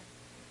anymore.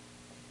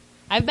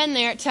 I've been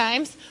there at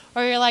times.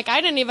 Or you're like,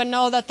 I didn't even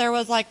know that there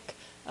was like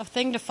a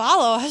thing to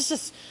follow. I was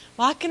just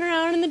walking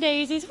around in the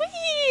daisies.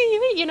 Whee,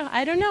 whee,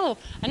 I don't know.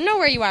 I don't know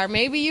where you are.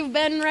 Maybe you've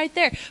been right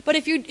there. But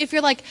if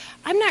you're like,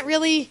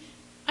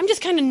 I'm I'm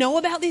just kind of know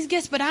about these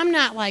gifts, but I'm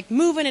not like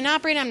moving and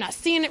operating. I'm not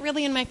seeing it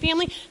really in my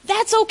family.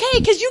 That's okay,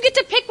 because you get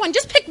to pick one.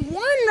 Just pick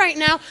one right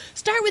now.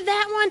 Start with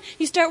that one.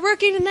 You start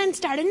working and then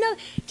start another.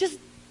 Just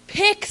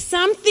pick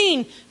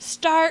something.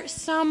 Start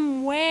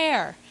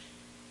somewhere.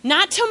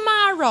 Not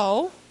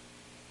tomorrow.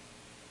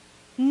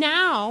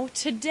 Now,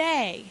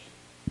 today.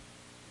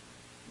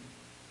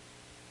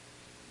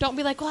 Don't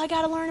be like, well, I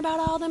got to learn about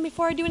all of them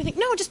before I do anything.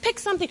 No, just pick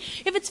something.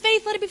 If it's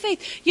faith, let it be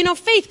faith. You know,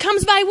 faith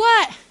comes by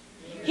what?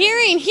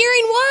 Hearing.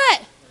 Hearing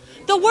what?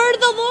 The word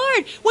of the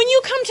Lord. When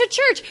you come to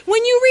church,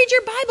 when you read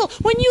your Bible,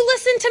 when you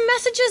listen to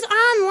messages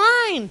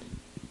online,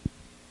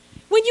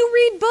 when you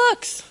read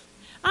books,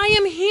 I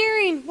am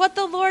hearing what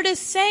the Lord is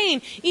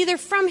saying, either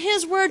from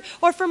His word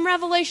or from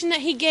revelation that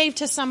He gave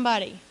to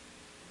somebody.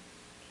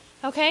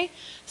 Okay?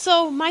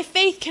 So my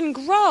faith can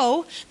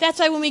grow. That's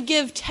why when we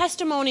give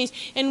testimonies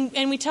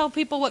and we tell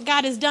people what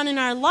God has done in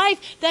our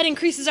life, that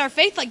increases our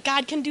faith. Like,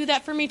 God can do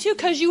that for me too,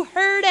 because you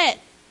heard it.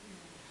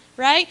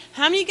 Right?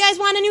 How many of you guys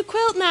want a new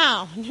quilt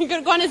now? You're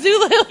going to go on a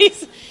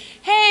Zulilies.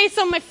 Hey,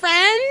 so my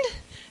friend,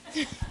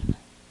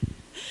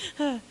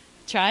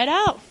 try it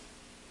out.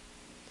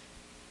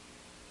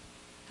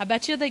 I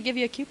bet you they give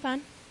you a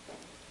coupon.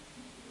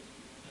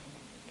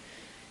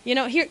 You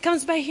know, here it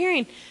comes by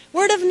hearing.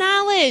 Word of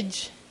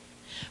knowledge.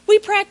 We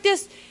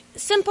practice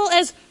simple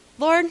as,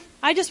 Lord,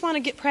 I just want to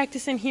get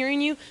practice in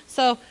hearing you.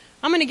 So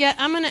I'm going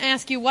to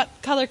ask you what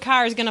color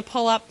car is going to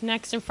pull up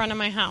next in front of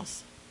my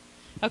house.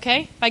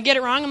 Okay? If I get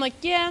it wrong, I'm like,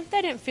 yeah,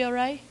 that didn't feel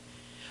right.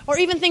 Or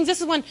even things,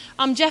 this is when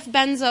Jeff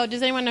Benzo,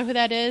 does anyone know who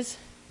that is?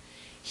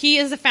 He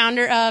is the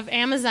founder of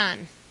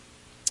Amazon.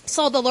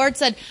 So the Lord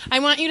said, I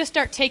want you to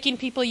start taking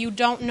people you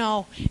don't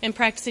know and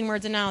practicing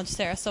words of knowledge,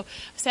 Sarah. So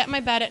I sat in my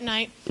bed at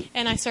night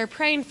and I started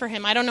praying for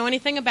him. I don't know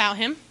anything about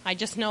him. I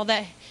just know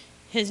that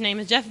his name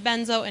is Jeff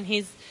Benzo and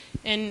he's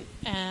in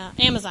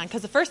Amazon.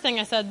 Because the first thing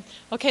I said,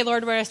 okay,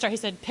 Lord, where do I start? He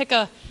said, pick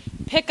a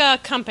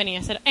company.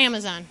 I said,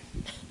 Amazon.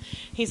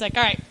 He's like,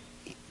 all right,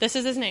 this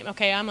is his name.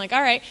 Okay, I'm like,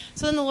 all right.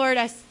 So then the Lord,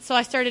 I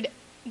started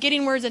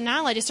getting words of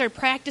knowledge. I started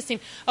practicing.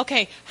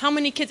 Okay, how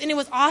many kids? And it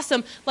was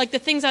awesome. Like the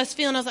things I was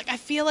feeling, I was like, I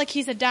feel like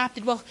he's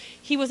adopted. Well,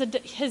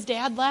 his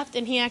dad left,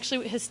 and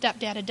his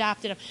stepdad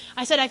adopted him.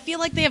 I said, I feel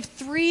like they have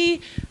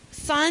 3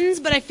 sons,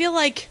 but I feel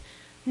like,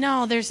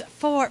 no, there's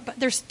 4. But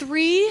there's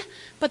 3,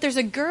 but there's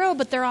a girl,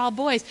 but they're all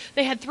boys.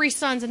 They had 3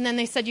 sons, and then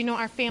they said,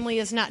 our family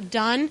is not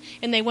done,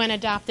 and they went and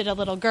adopted a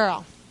little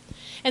girl.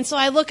 And so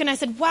I look and I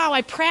said, wow,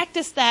 I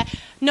practiced that.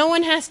 No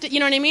one has to, you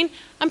know what I mean?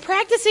 I'm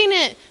practicing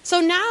it. So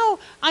now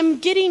I'm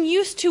getting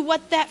used to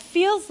what that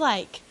feels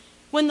like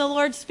when the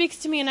Lord speaks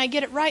to me and I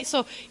get it right.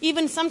 So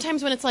even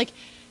sometimes when it's like,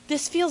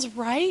 this feels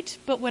right,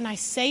 but when I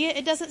say it,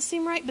 it doesn't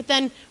seem right. But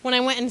then when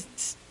I went and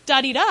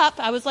studied up,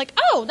 I was like,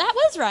 oh, that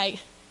was right.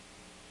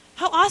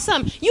 How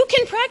awesome. You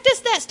can practice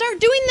that.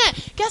 Start doing that.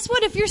 Guess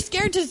what? If you're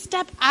scared to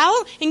step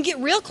out and get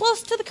real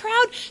close to the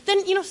crowd,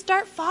 then,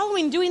 start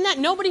following, doing that.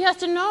 Nobody has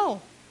to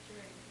know.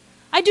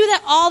 I do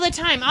that all the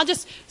time.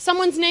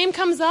 Someone's name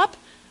comes up,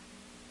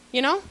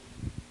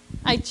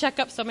 I check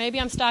up, so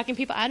maybe I'm stalking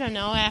people. I don't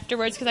know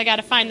afterwards because I got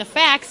to find the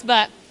facts.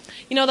 But,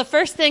 the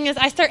first thing is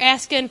I start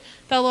asking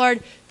the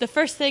Lord, the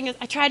first thing is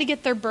I try to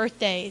get their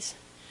birthdays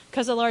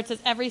because the Lord says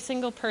every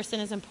single person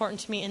is important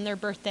to me and their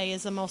birthday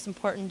is the most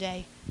important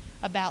day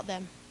about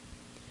them.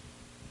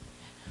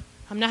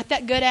 I'm not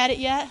that good at it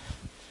yet.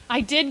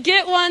 I did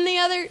get one the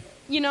other,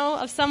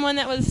 of someone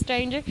that was a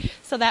stranger,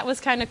 so that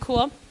was kind of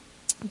cool.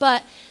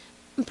 But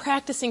I'm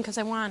practicing because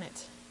I want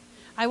it.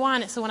 I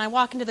want it. So when I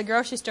walk into the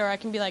grocery store, I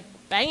can be like,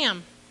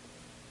 bam,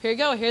 here you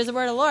go. Here's the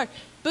word of the Lord.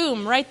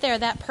 Boom, right there.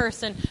 That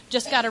person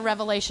just got a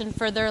revelation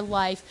for their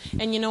life.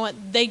 And you know what?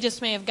 They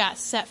just may have got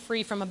set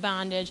free from a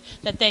bondage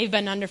that they've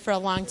been under for a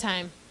long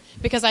time.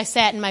 Because I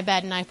sat in my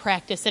bed and I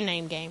practiced a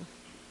name game.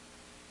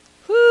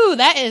 Whew,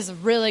 that is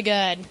really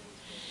good.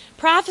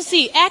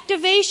 Prophecy,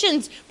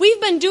 activations.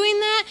 We've been doing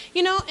that,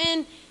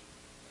 and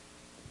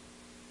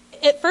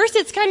at first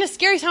it's kind of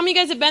scary. How many of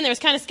you guys have been there?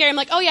 It's kind of scary. I'm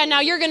like, oh yeah,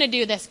 now you're going to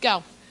do this.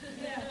 Go.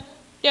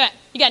 Do it.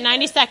 You got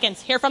 90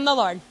 seconds. Hear from the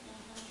Lord.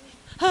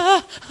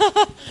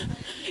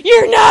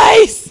 You're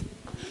nice.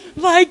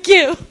 Like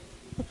you.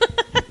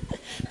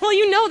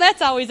 Well,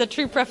 that's always a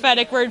true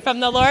prophetic word from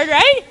the Lord,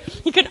 right?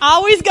 You can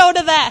always go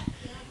to that.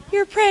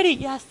 You're pretty.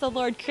 Yes, the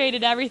Lord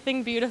created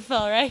everything beautiful,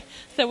 right?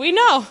 So we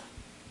know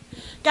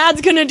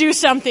God's going to do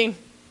something.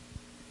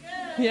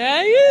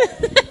 Yeah.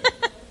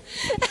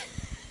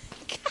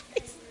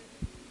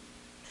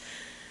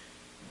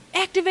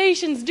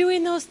 Activations,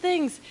 doing those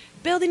things,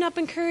 building up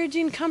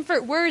encouraging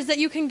comfort words that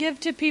you can give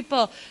to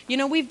people.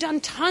 We've done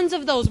tons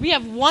of those. We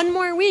have one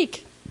more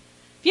week.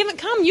 If you haven't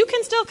come, you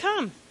can still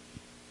come.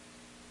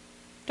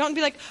 Don't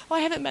be like, oh, I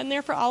haven't been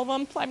there for all of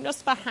them, so I'm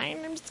just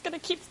behind. I'm just going to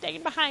keep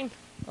staying behind.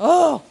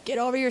 Oh, get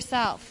over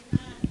yourself.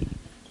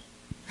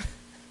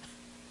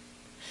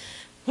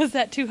 Was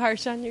that too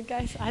harsh on you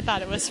guys? I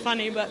thought it was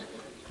funny, but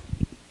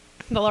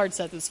the Lord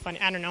says it's funny.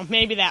 I don't know.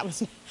 Maybe that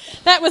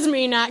was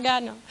me, not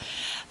God.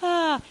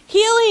 No.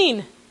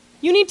 Healing.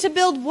 You need to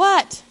build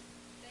what?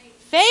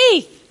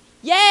 Faith.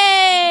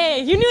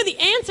 Yay! You knew the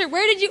answer.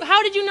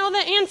 How did you know the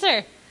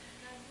answer?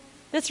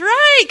 That's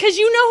right, because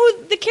you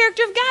know the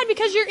character of God,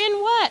 because you're in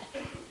what?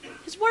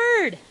 His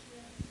Word.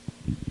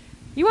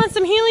 You want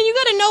some healing? You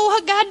got to know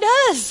what God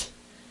does.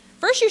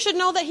 First, you should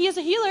know that He is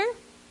a healer.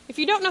 If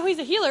you don't know He's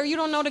a healer, you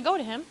don't know to go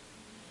to Him.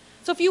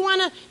 So if you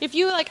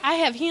I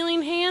have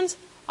healing hands,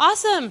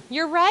 awesome,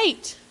 you're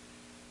right.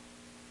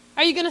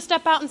 Are you going to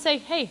step out and say,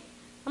 hey,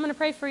 I'm going to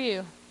pray for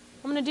you.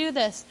 I'm going to do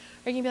this.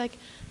 Or are you going to be like,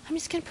 I'm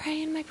just going to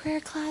pray in my prayer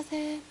closet.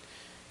 And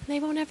they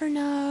won't ever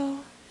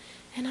know.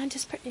 And I'm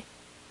just praying.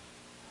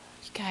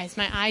 You guys,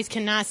 my eyes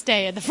cannot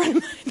stay at the front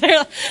of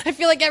my... I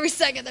feel like every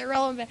second they're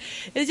rolling back.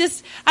 It's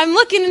just, I'm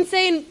looking and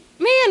saying,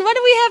 man, what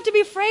do we have to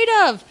be afraid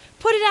of?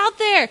 Put it out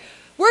there.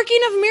 Working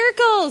of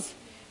miracles.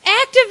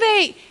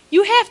 Activate.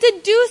 You have to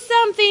do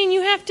something.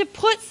 You have to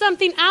put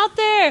something out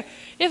there.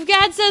 If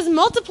God says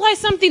multiply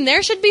something,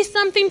 there should be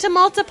something to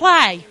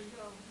multiply.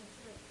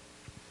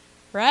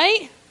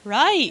 Right?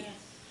 Right.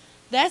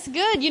 That's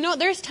good. You know,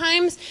 there's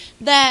times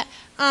that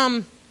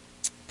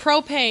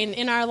propane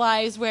in our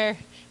lives where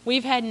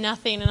we've had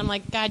nothing, and I'm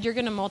like, God, you're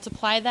going to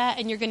multiply that,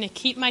 and you're going to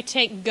keep my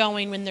tank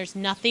going when there's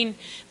nothing.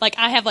 Like,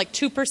 I have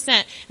 2%,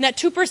 and that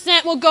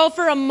 2% will go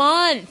for a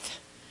month.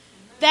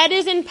 That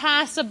is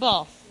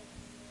impossible.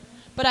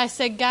 But I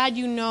said, God,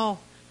 you know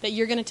that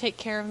you're going to take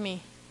care of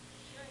me.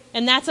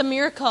 And that's a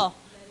miracle.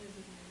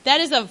 That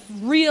is a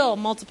real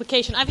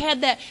multiplication. I've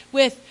had that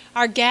with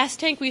our gas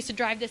tank. We used to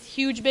drive this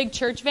huge, big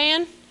church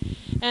van,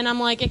 and I'm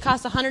like, it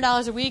cost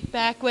 $100 a week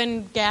back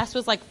when gas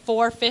was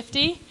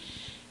 $4.50.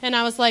 And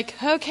I was like,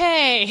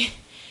 okay.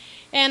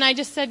 And I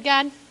just said,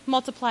 God,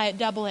 multiply it,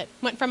 double it.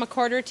 Went from a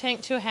quarter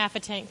tank to a half a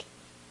tank.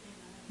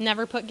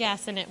 Never put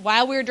gas in it.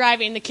 While we were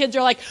driving, the kids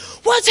are like,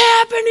 what's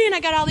happening? I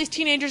got all these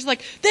teenagers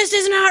like, this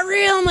is not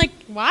real. I'm like,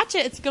 watch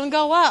it. It's going to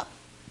go up.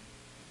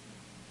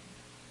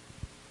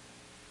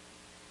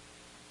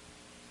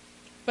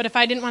 But if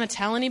I didn't want to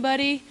tell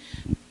anybody,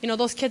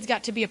 those kids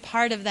got to be a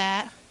part of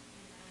that.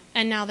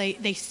 And now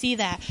they see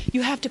that.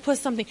 You have to put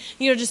something,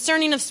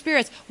 discerning of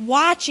spirits,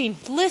 watching,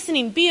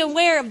 listening, be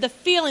aware of the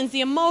feelings,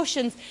 the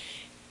emotions,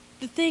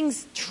 the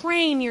things,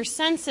 train your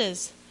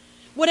senses.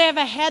 Would I have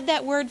had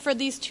that word for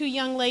these two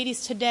young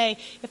ladies today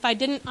if I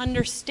didn't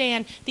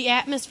understand the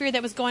atmosphere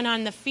that was going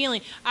on in the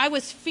feeling? I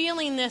was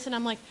feeling this, and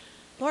I'm like,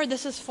 Lord,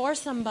 this is for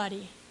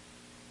somebody.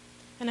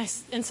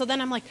 And so then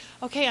I'm like,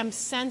 okay, I'm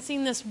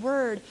sensing this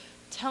word.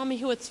 Tell me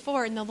who it's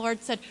for. And the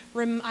Lord said,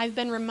 I've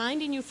been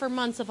reminding you for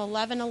months of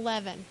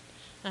 11:11.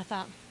 And I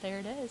thought, there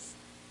it is.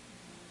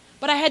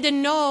 But I had to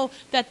know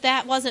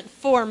that wasn't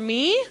for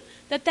me,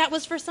 that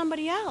was for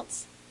somebody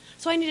else.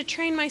 So I need to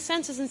train my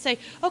senses and say,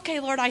 okay,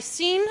 Lord, I've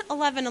seen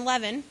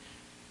 11:11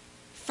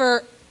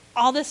 for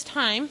all this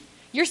time.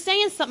 You're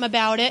saying something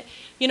about it.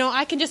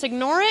 I can just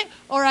ignore it,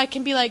 or I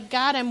can be like,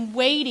 God, I'm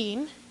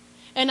waiting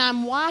and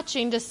I'm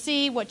watching to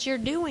see what you're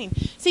doing.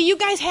 See, you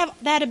guys have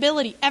that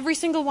ability, every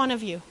single one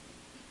of you.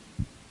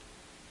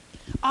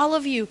 All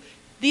of you,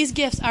 these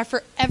gifts are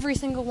for every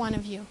single one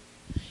of you.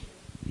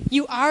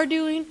 You are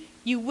doing,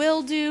 you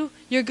will do,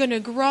 you're going to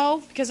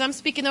grow, because I'm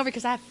speaking over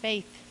because I have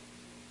faith.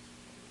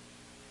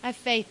 I have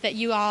faith that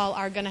you all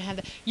are going to have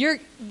that.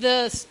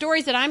 The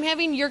stories that I'm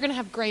having, you're going to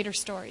have greater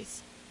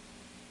stories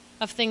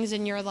of things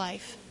in your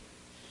life.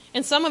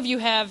 And some of you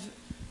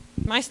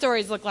my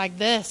stories look like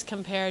this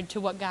compared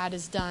to what God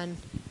has done,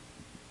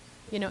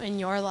 in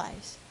your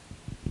lives.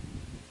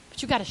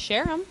 But you got to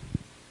share them.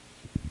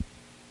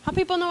 How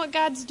people know what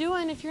God's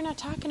doing if you're not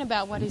talking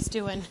about what He's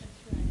doing?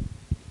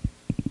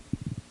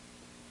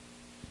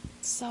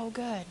 It's so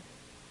good.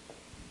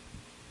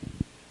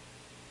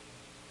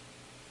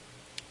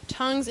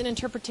 Tongues and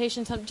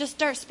interpretation. Just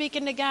start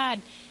speaking to God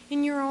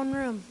in your own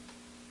room.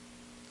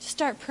 Just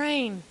start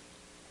praying.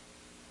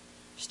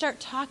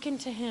 Start talking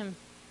to Him.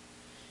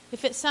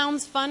 If it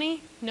sounds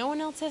funny, no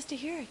one else has to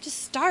hear it. Just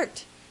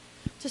start.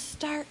 Just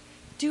start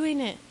doing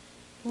it.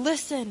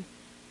 Listen,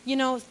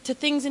 to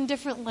things in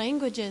different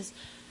languages.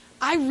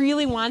 I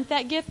really want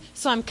that gift,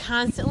 so I'm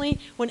constantly,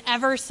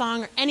 whenever a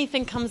song or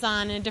anything comes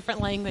on in a different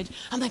language,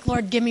 I'm like,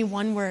 Lord, give me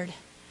one word.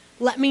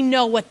 Let me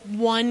know what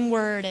one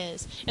word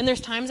is. And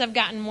there's times I've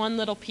gotten one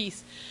little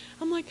piece.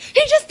 I'm like, He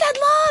just said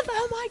love.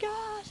 Oh my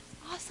gosh,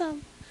 it's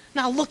awesome.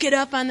 Now look it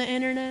up on the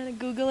internet and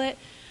Google it.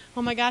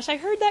 Oh my gosh, I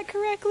heard that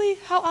correctly.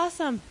 How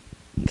awesome.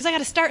 Because I got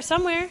to start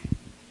somewhere.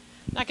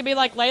 I could be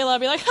like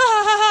Layla, be like, ha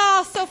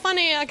ha ha, so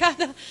funny. I got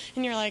the,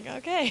 and you're like,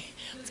 okay,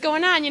 what's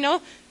going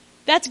on,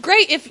 That's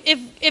great.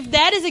 If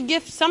that is a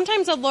gift,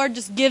 sometimes the Lord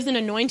just gives an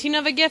anointing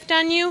of a gift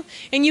on you,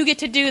 and you get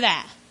to do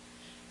that.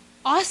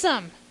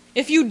 Awesome.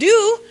 If you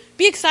do,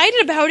 be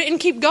excited about it and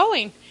keep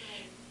going.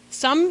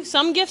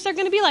 Some gifts are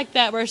going to be like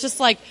that, where it's just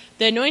like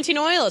the anointing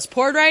oil is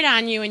poured right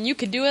on you, and you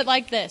could do it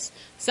like this.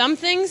 Some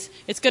things,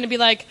 it's going to be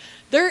like,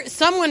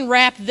 someone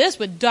wrapped this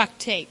with duct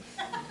tape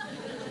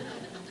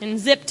and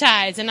zip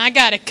ties, and I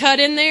got to cut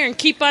in there and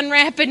keep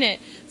unwrapping it.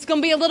 It's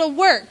going to be a little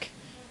work.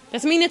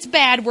 Doesn't mean it's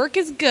bad. Work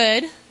is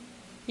good.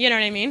 You know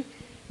what I mean?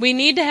 We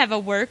need to have a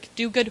work,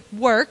 do good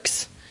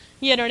works.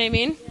 You know what I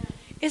mean?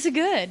 It's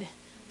good.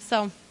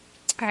 So,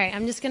 All right,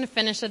 I'm just going to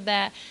finish with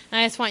that. And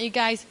I just want you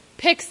guys,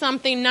 pick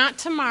something, not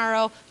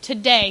tomorrow,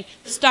 today.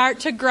 Start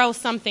to grow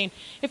something.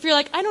 If you're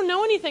like, I don't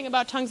know anything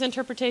about tongues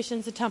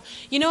interpretations of tongues.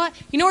 You know what?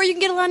 You know where you can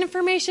get a lot of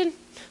information?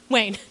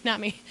 Wayne, not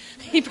me.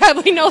 He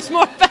probably knows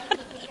more about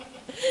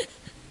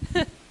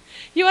it.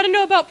 You want to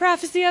know about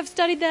prophecy? I've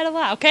studied that a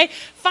lot, okay?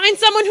 Find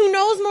someone who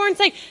knows more and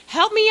say,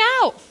 help me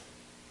out.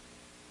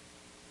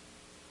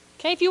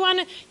 Okay, if you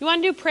want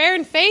to do prayer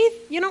and faith,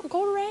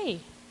 go to Ray.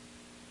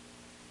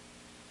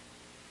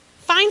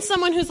 Find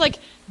someone who's like,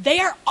 they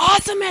are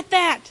awesome at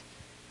that.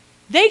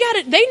 They got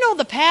it. They know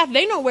the path.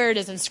 They know where it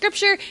is in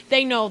Scripture.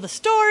 They know the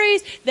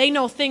stories. They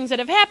know things that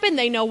have happened.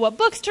 They know what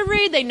books to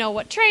read. They know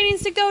what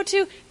trainings to go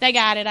to. They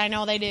got it. I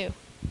know they do.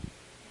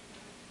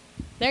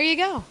 There you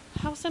go.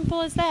 How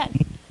simple is that?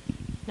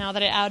 Now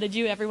that I outed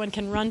you, everyone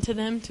can run to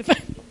them.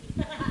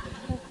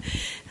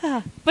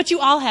 But you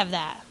all have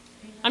that.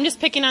 I'm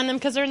just picking on them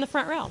because they're in the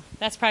front row.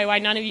 That's probably why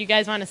none of you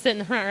guys want to sit in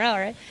the front row,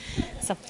 right?